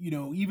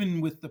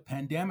 even with the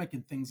pandemic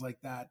and things like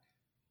that,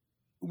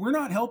 we're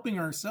not helping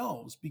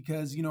ourselves,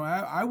 because,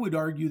 I would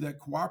argue that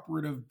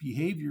cooperative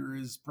behavior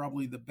is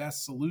probably the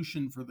best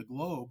solution for the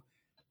globe.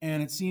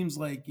 And it seems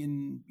like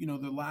in,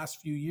 the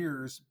last few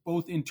years,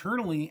 both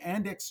internally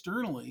and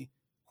externally,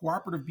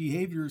 cooperative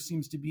behavior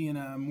seems to be in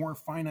a more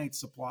finite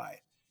supply.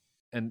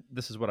 And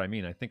this is what I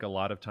mean. I think a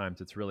lot of times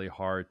it's really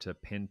hard to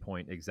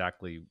pinpoint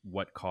exactly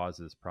what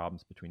causes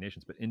problems between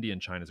nations. But India and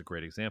China is a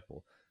great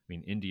example. I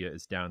mean, India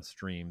is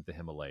downstream the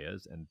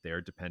Himalayas, and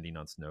they're depending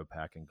on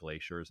snowpack and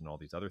glaciers and all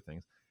these other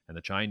things. And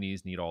the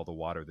Chinese need all the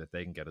water that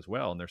they can get as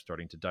well, and they're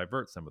starting to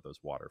divert some of those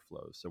water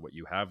flows. So what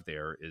you have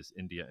there is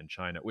India and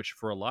China, which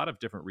for a lot of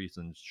different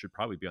reasons should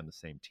probably be on the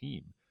same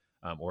team.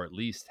 Or at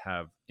least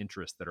have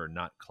interests that are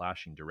not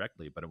clashing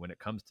directly. But when it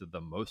comes to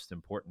the most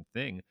important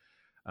thing,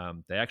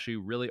 they actually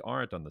really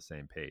aren't on the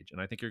same page.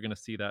 And I think you're going to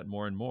see that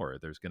more and more.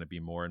 There's going to be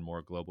more and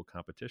more global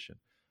competition.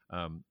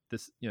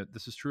 This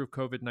is true of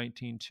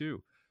COVID-19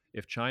 too.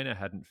 If China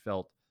hadn't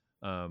felt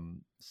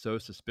so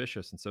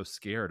suspicious and so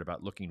scared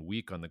about looking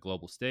weak on the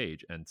global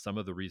stage, and some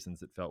of the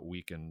reasons it felt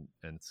weak and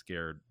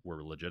scared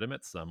were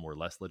legitimate, some were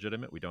less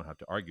legitimate. We don't have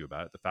to argue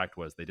about it. The fact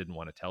was they didn't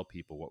want to tell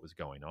people what was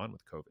going on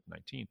with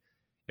COVID-19.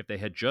 If they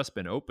had just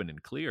been open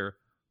and clear,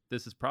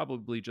 this is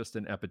probably just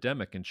an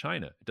epidemic in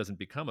China. It doesn't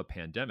become a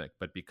pandemic.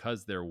 But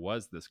because there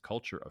was this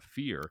culture of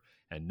fear,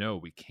 and no,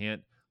 we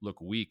can't look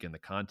weak in the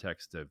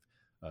context of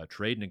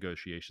trade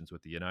negotiations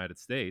with the United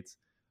States,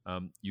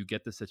 you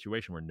get the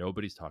situation where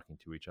nobody's talking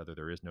to each other.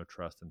 There is no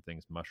trust, and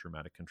things mushroom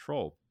out of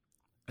control.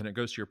 And it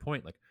goes to your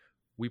point, like,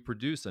 we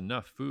produce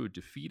enough food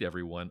to feed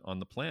everyone on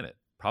the planet,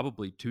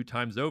 probably 2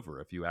 times over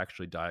if you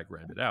actually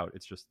diagrammed it out.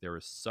 It's just there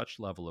is such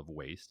level of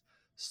waste,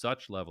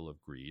 such level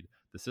of greed.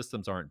 The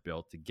systems aren't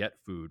built to get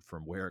food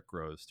from where it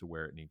grows to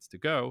where it needs to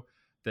go,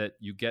 that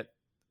you get,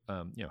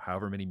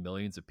 however many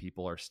millions of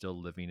people are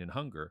still living in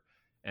hunger.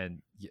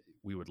 And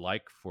we would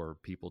like for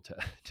people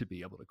to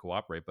be able to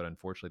cooperate, but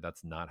unfortunately,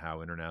 that's not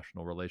how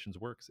international relations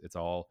works.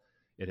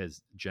 It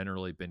has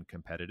generally been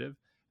competitive.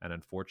 And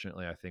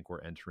unfortunately, I think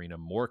we're entering a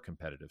more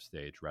competitive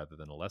stage rather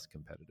than a less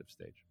competitive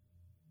stage.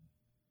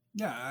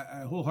 Yeah,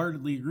 I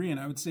wholeheartedly agree. And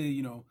I would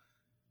say,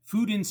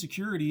 food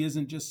insecurity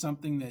isn't just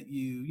something that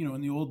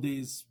in the old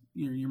days,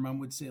 your mom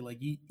would say, like,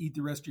 eat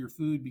the rest of your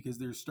food because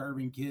there's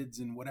starving kids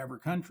in whatever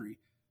country.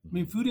 I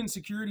mean, Mm-hmm. food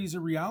insecurity is a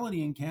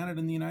reality in Canada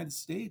and the United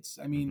States.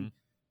 I mean,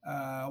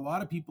 Mm-hmm. a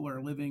lot of people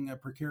are living a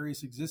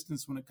precarious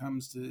existence when it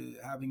comes to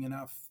having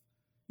enough.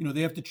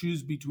 They have to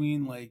choose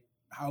between like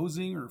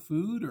housing or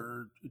food,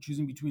 or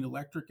choosing between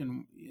electric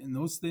and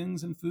those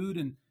things and food.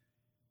 And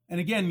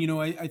again,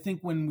 I think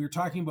when we're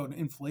talking about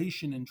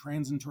inflation and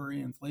transitory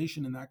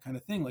inflation and that kind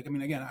of thing, like, I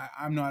mean, again,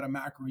 I'm not a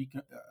macro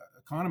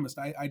economist.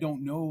 I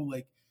don't know,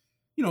 like,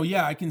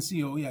 yeah, I can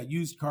see, oh, yeah,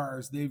 used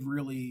cars, they've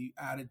really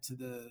added to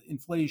the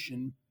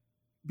inflation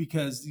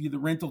because the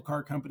rental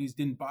car companies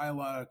didn't buy a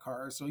lot of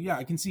cars. So, yeah,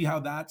 I can see how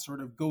that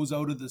sort of goes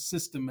out of the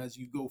system as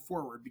you go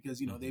forward because,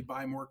 they Mm-hmm.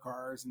 buy more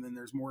cars and then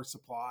there's more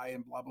supply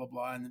and blah, blah,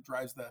 blah. And it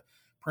drives the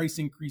price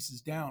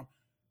increases down.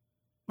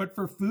 But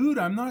for food,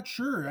 I'm not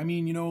sure. I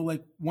mean,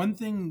 like one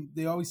thing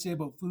they always say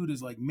about food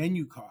is like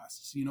menu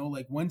costs.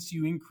 Like once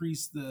you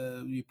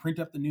print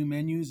up the new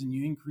menus and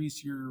you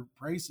increase your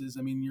prices,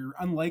 I mean, you're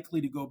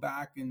unlikely to go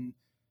back and,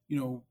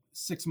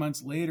 6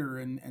 months later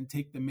and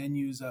take the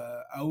menus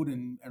out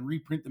and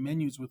reprint the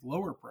menus with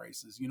lower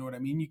prices. You know what I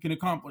mean? You can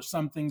accomplish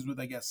some things with,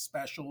 I guess,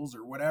 specials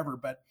or whatever.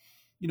 But,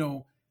 you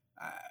know,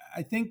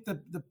 I think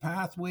the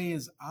pathway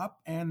is up.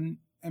 And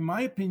in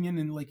my opinion,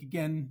 and like,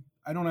 again,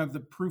 I don't have the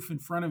proof in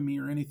front of me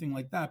or anything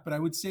like that, but I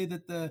would say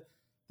that the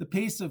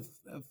pace of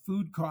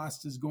food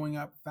costs is going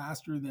up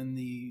faster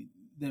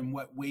than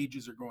what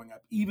wages are going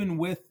up, even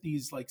with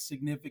these like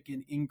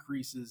significant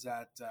increases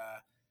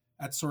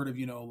at sort of,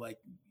 like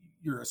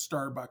you're a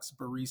Starbucks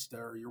barista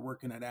or you're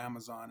working at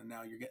Amazon and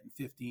now you're getting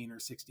 15 or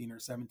 16 or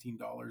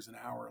 $17 an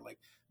hour.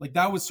 Like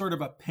that was sort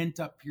of a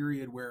pent up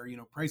period where,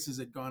 prices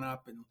had gone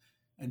up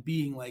and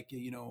being like,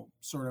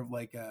 sort of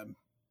like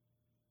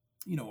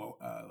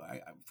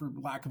for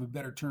lack of a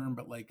better term,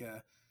 but like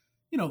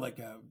like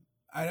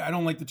I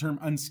don't like the term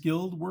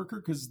unskilled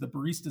worker because the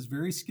barista is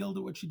very skilled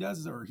at what she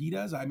does or he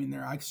does. I mean,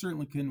 I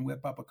certainly couldn't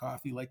whip up a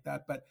coffee like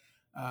that, but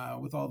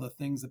with all the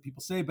things that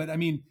people say. But I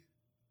mean,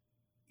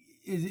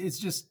 it's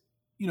just,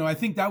 I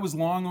think that was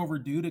long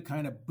overdue to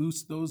kind of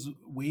boost those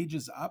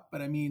wages up.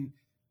 But I mean,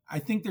 I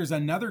think there's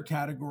another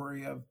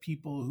category of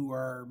people who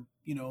are,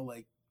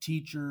 like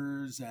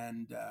teachers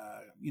and,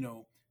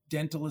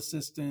 dental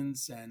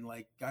assistants and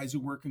like guys who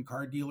work in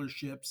car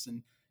dealerships.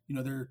 And,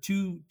 there are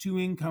two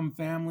income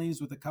families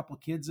with a couple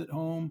kids at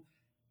home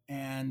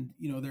and,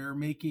 they're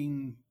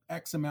making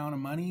X amount of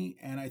money.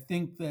 And I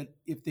think that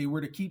if they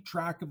were to keep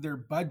track of their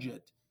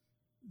budget,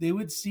 they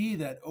would see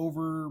that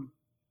over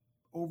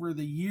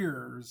the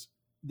years,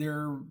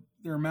 their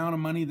amount of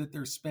money that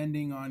they're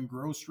spending on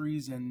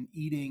groceries and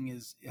eating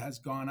has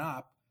gone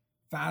up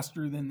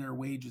faster than their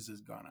wages has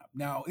gone up.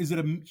 Now, is it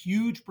a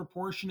huge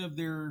proportion of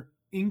their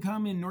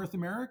income in North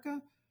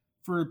America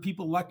for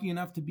people lucky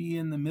enough to be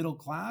in the middle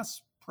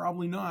class?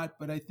 Probably not.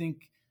 But I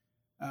think,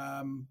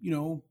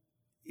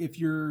 if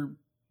you're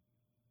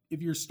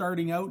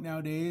starting out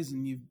nowadays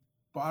and you've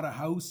bought a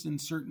house in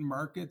certain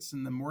markets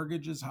and the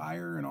mortgage is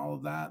higher and all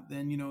of that,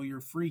 then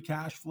your free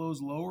cash flow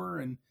is lower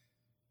and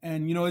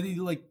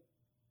like,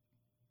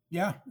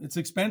 yeah, it's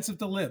expensive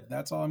to live.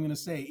 That's all I'm going to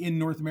say in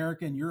North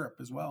America and Europe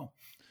as well.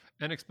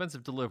 And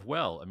expensive to live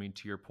well. I mean,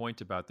 to your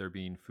point about there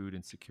being food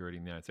insecurity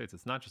in the United States,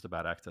 it's not just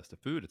about access to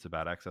food, it's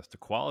about access to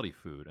quality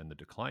food and the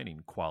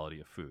declining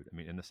quality of food. I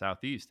mean, in the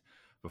Southeast,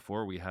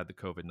 before we had the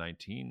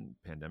COVID-19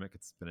 pandemic,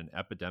 it's been an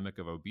epidemic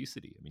of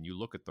obesity. I mean, you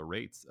look at the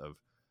rates of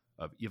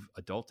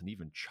adult and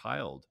even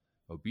child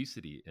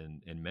obesity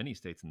in many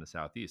states in the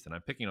Southeast. And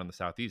I'm picking on the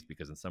Southeast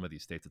because in some of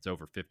these states, it's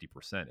over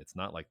 50%. It's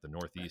not like the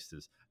Northeast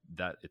is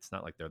that, it's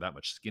not like they're that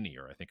much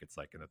skinnier. I think it's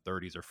like in the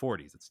 30s or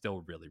 40s. It's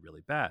still really, really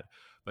bad.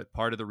 But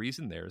part of the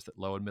reason there is that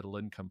low and middle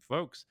income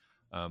folks,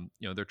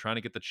 they're trying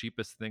to get the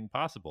cheapest thing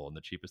possible. And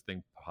the cheapest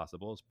thing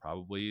possible is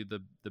probably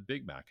the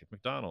Big Mac at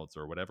McDonald's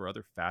or whatever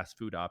other fast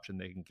food option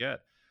they can get.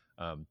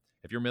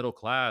 If you're middle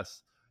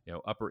class,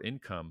 upper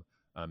income,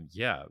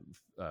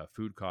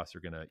 food costs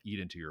are going to eat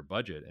into your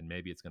budget and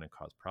maybe it's going to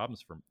cause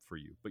problems for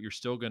you, but you're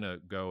still going to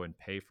go and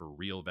pay for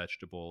real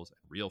vegetables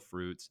and real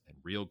fruits and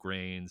real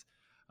grains.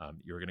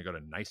 You're going to go to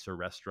nicer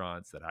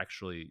restaurants that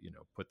actually,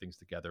 put things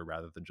together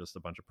rather than just a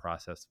bunch of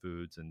processed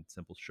foods and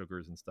simple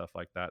sugars and stuff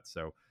like that.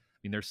 So,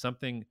 I mean,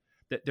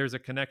 there's a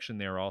connection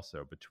there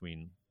also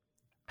between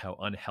how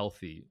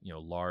unhealthy,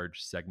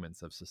 large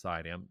segments of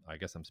society. I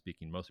guess I'm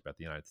speaking mostly about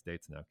the United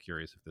States now.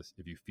 Curious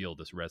if you feel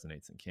this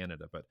resonates in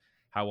Canada, but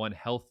how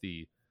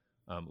unhealthy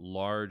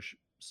large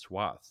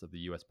swaths of the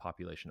U.S.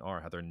 population are,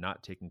 how they're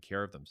not taking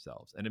care of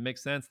themselves, and it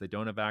makes sense. They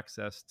don't have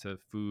access to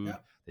food, Yeah.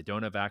 they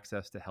don't have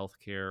access to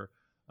healthcare,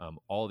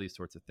 all these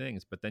sorts of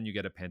things. But then you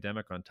get a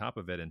pandemic on top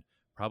of it, and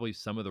probably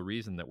some of the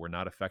reason that we're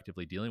not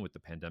effectively dealing with the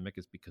pandemic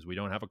is because we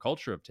don't have a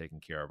culture of taking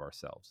care of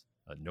ourselves.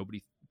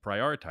 Nobody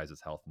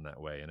prioritizes health in that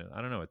way. And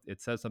I don't know,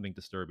 it says something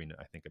disturbing,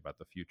 I think, about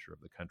the future of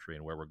the country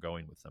and where we're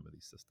going with some of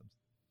these systems.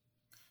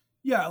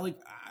 Yeah, like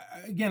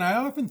again, I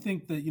often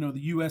think that, the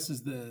US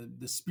is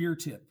the spear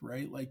tip,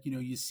 right? Like,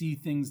 you see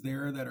things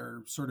there that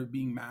are sort of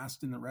being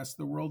masked in the rest of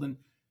the world. And,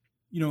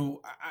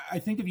 I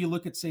think if you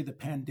look at, say, the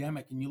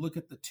pandemic, and you look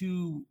at the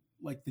two,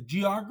 like the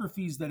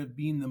geographies that have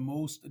been the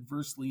most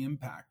adversely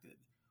impacted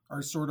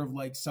are sort of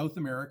like South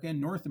America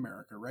and North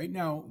America. Right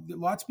now,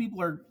 lots of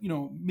people are,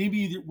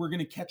 maybe we're going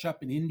to catch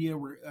up in India,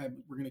 we're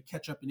going to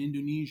catch up in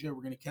Indonesia,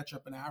 we're going to catch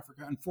up in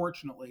Africa,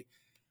 unfortunately.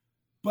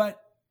 But,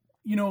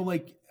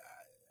 like,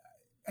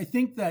 I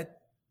think that,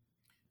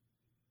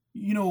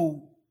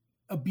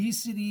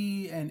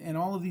 obesity and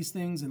all of these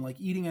things, and like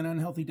eating an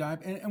unhealthy diet.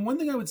 And one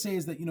thing I would say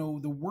is that,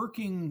 the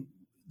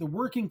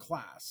working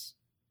class,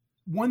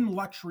 one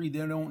luxury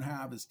they don't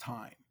have is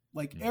time.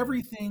 Like,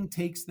 everything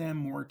takes them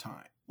more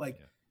time. Like,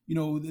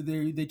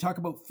 they talk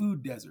about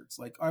food deserts.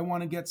 Like, I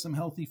want to get some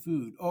healthy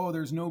food. Oh,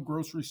 there's no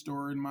grocery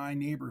store in my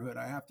neighborhood.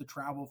 I have to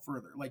travel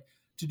further. Like,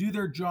 to do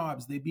their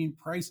jobs, they've been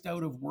priced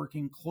out of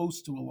working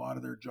close to a lot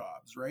of their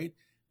jobs, right?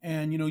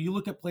 And you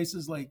look at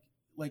places like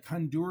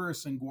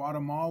Honduras and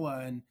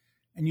Guatemala,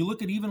 and you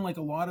look at even like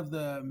a lot of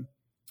the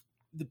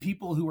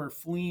people who are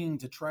fleeing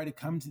to try to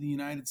come to the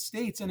United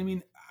States. And I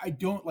mean,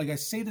 I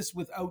say this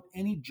without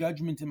any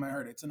judgment in my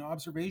heart. It's an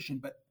observation,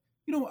 but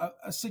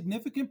a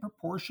significant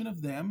proportion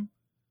of them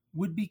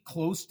would be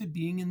close to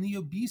being in the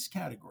obese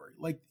category.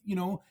 Like,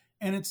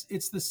 and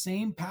it's the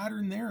same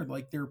pattern there.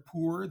 Like, they're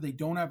poor, they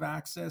don't have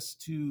access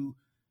to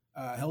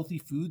healthy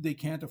food, they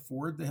can't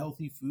afford the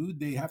healthy food,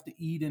 they have to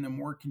eat in a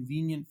more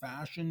convenient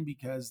fashion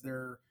because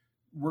they're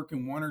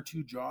working one or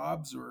two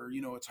jobs, or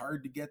it's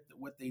hard to get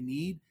what they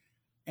need.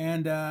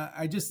 And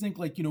I just think,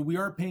 like, we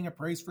are paying a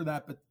price for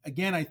that. But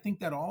again, I think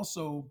that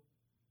also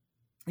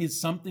is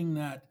something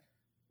that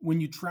when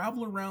you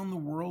travel around the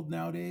world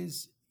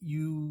nowadays,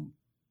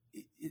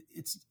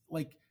 it's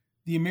like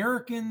the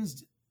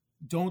Americans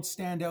don't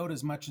stand out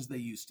as much as they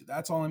used to.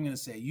 That's all I'm going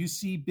to say. You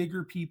see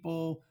bigger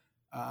people,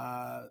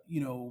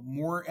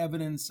 more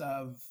evidence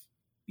of,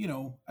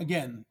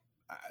 again,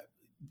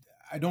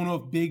 I don't know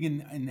if big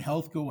and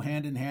health go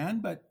hand in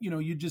hand, but,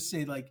 you just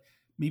say, like,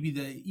 maybe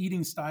the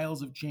eating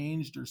styles have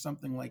changed or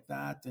something like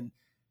that. And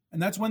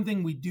that's one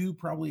thing we do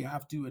probably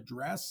have to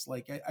address.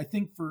 Like, I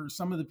think for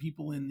some of the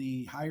people in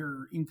the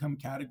higher income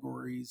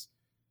categories,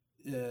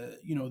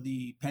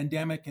 the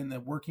pandemic and the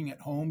working at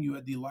home, you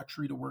had the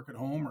luxury to work at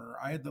home, or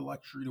I had the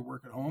luxury to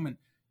work at home. And,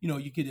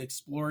 you could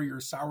explore your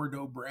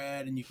sourdough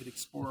bread, and you could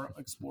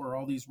explore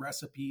all these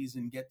recipes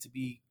and get to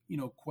be,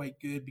 quite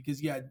good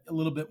because you had a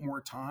little bit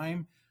more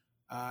time.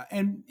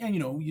 And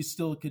you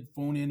still could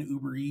phone in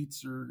Uber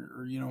Eats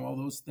or all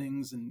those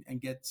things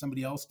and get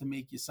somebody else to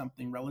make you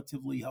something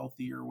relatively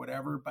healthy or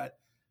whatever. But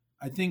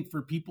I think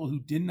for people who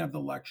didn't have the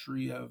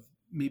luxury of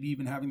maybe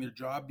even having their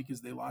job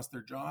because they lost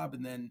their job,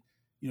 and then,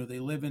 they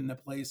live in a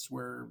place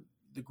where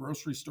the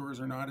grocery stores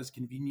are not as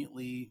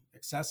conveniently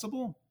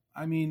accessible,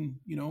 I mean,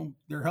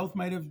 their health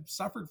might have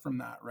suffered from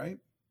that, right?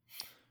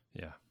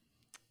 Yeah.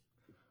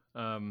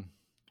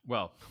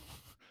 Well,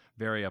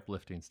 very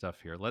uplifting stuff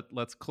here.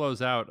 Let's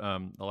close out.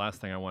 The last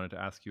thing I wanted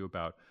to ask you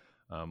about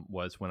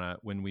was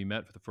when we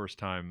met for the first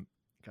time.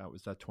 God,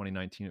 was that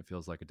 2019? It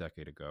feels like a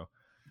decade ago.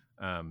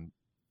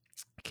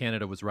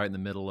 Canada was right in the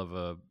middle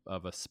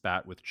of a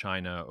spat with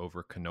China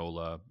over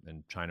canola,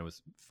 and China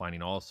was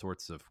finding all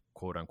sorts of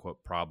quote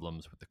unquote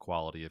problems with the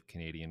quality of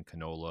Canadian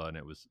canola, and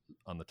it was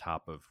on the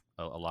top of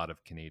a lot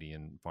of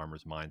Canadian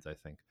farmers' minds, I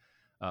think.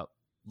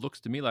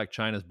 Looks to me like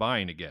China's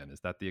buying again.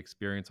 Is that the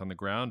experience on the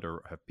ground,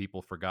 or have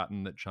people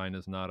forgotten that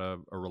China's not a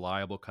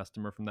reliable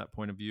customer from that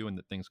point of view, and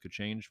that things could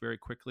change very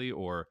quickly,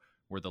 or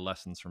were the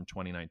lessons from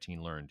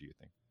 2019 learned, do you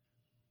think?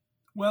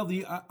 Well,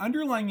 the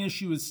underlying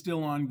issue is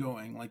still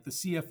ongoing. Like, the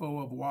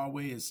CFO of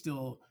Huawei is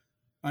still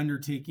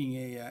undertaking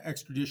a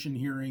extradition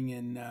hearing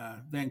in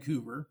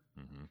Vancouver.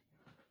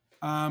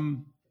 Mm-hmm.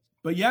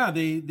 But yeah,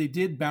 they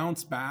did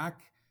bounce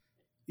back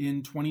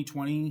in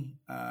 2020.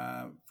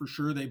 For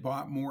sure, they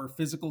bought more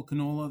physical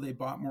canola. They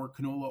bought more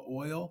canola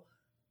oil.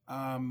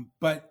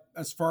 But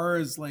as far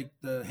as like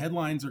the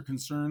headlines are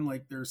concerned,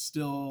 like, there's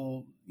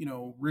still,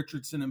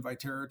 Richardson and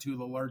Viterra, two of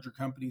the larger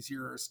companies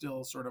here, are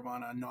still sort of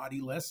on a naughty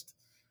list.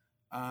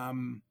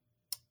 And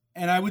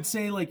I would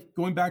say, like,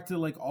 going back to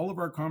like all of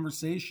our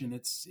conversation,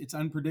 it's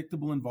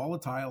unpredictable and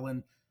volatile.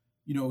 And,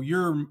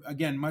 you're,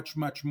 again, much,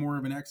 much more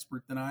of an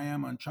expert than I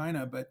am on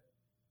China, but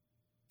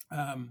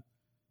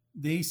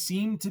they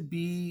seem to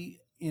be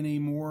in a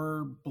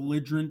more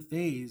belligerent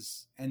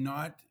phase, and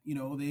not,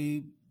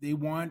 they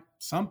want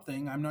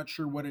something. I'm not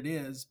sure what it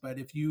is, but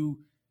if you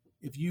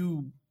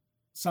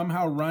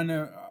somehow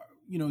run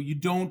you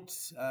don't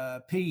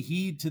pay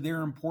heed to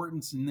their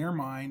importance in their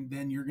mind,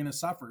 then you're going to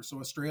suffer. So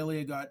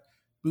Australia got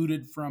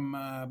booted from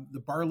the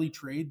barley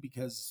trade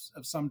because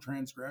of some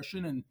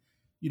transgression. And,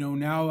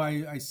 now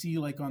I see,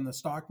 like, on the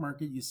stock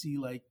market, you see,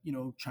 like,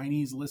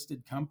 Chinese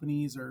listed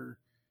companies are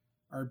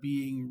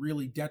being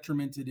really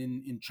detrimented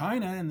in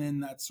China. And then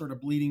that's sort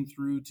of bleeding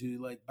through to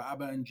like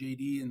Baba and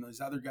JD and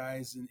those other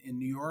guys in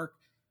New York.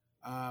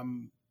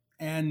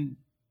 And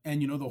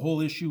the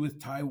whole issue with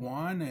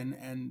Taiwan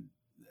and,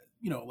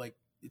 like,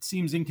 it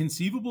seems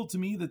inconceivable to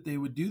me that they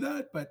would do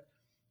that, but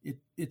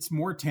it's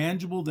more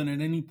tangible than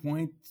at any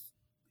point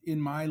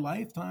in my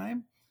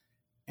lifetime.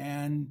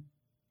 And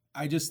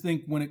I just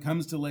think when it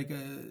comes to like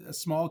a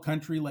small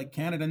country like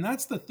Canada, and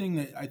that's the thing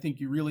that I think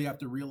you really have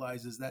to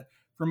realize is that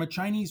from a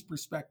Chinese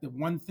perspective,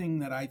 one thing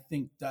that I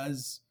think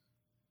does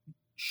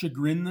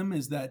chagrin them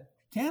is that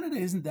Canada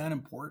isn't that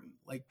important.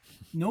 Like,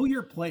 know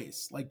your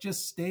place. Like,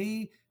 just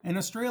stay. In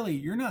Australia,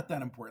 you're not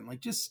that important. Like,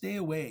 just stay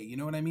away. You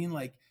know what I mean?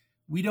 Like,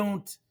 we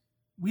don't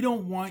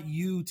want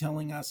you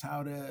telling us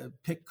how to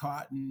pick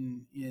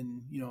cotton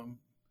in,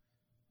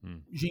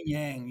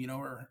 Xinjiang,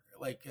 or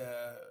like,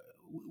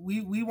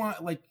 we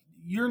want, like,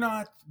 you're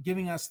not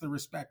giving us the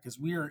respect because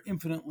we are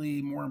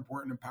infinitely more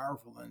important and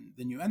powerful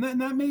than you. And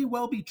that may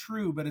well be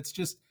true, but it's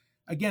just,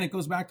 again, it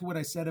goes back to what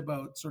I said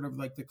about sort of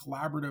like the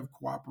collaborative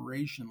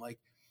cooperation. Like,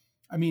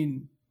 I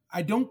mean,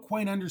 I don't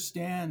quite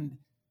understand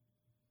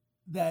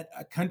that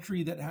a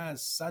country that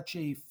has such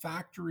a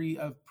factory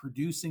of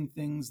producing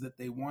things that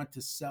they want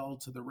to sell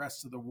to the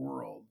rest of the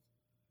world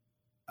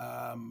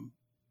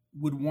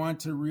would want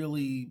to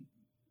really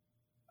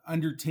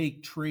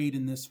undertake trade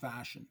in this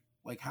fashion,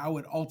 like how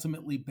it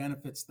ultimately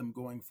benefits them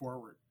going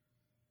forward.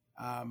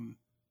 I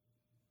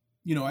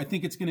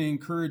think it's going to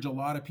encourage a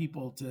lot of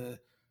people to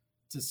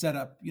set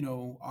up,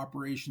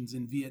 operations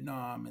in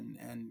Vietnam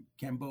and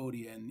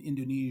Cambodia and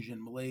Indonesia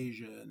and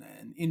Malaysia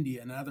and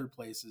India and other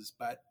places.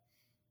 But,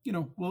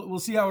 we'll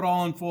see how it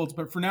all unfolds.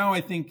 But for now,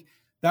 I think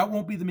that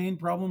won't be the main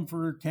problem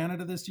for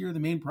Canada this year. The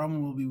main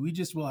problem will be we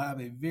just will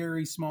have a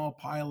very small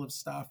pile of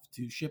stuff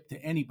to ship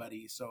to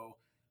anybody. So,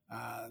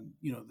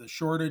 the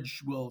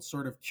shortage will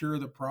sort of cure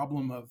the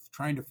problem of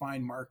trying to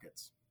find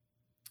markets.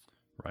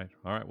 Right.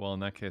 All right. Well, in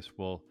that case,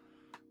 we'll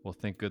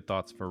think good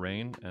thoughts for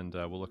Rain, and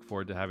we'll look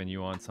forward to having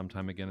you on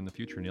sometime again in the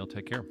future. Neil,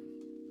 take care.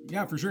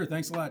 Yeah, for sure.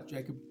 Thanks a lot,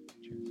 Jacob.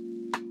 Cheers.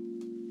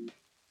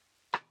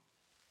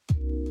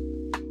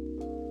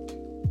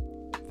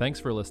 Thanks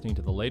for listening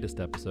to the latest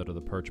episode of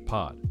The Perch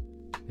Pod.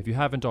 If you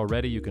haven't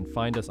already, you can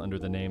find us under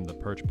the name The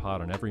Perch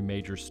Pod on every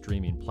major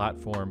streaming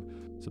platform.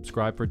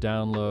 Subscribe for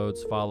downloads,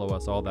 follow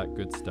us, all that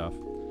good stuff.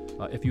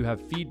 If you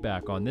have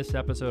feedback on this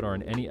episode or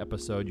on any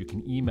episode, you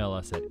can email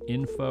us at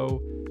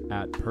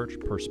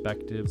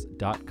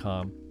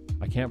info@perchperspectives.com.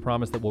 I can't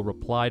promise that we'll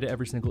reply to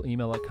every single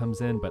email that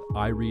comes in, but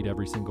I read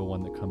every single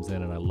one that comes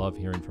in, and I love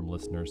hearing from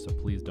listeners, so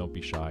please don't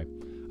be shy.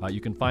 You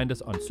can find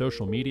us on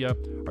social media.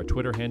 Our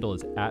Twitter handle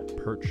is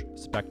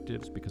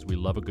 @perchperspectives because we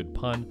love a good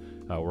pun.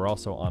 We're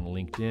also on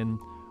LinkedIn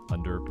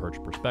under Perch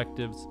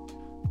Perspectives.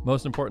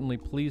 Most importantly,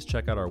 please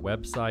check out our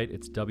website.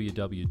 It's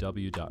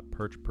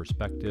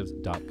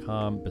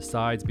www.perchperspectives.com.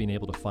 Besides being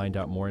able to find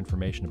out more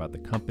information about the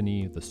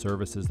company, the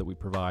services that we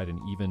provide, and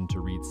even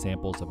to read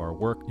samples of our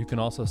work, you can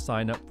also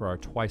sign up for our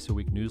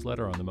twice-a-week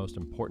newsletter on the most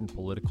important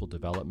political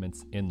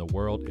developments in the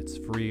world. It's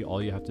free.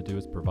 All you have to do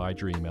is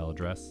provide your email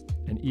address.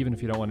 And even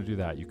if you don't want to do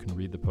that, you can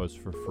read the post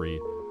for free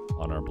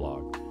on our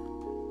blog.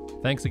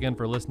 Thanks again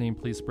for listening.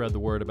 Please spread the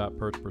word about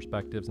Perch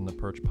Perspectives and the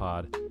Perch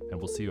Pod, and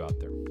we'll see you out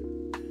there.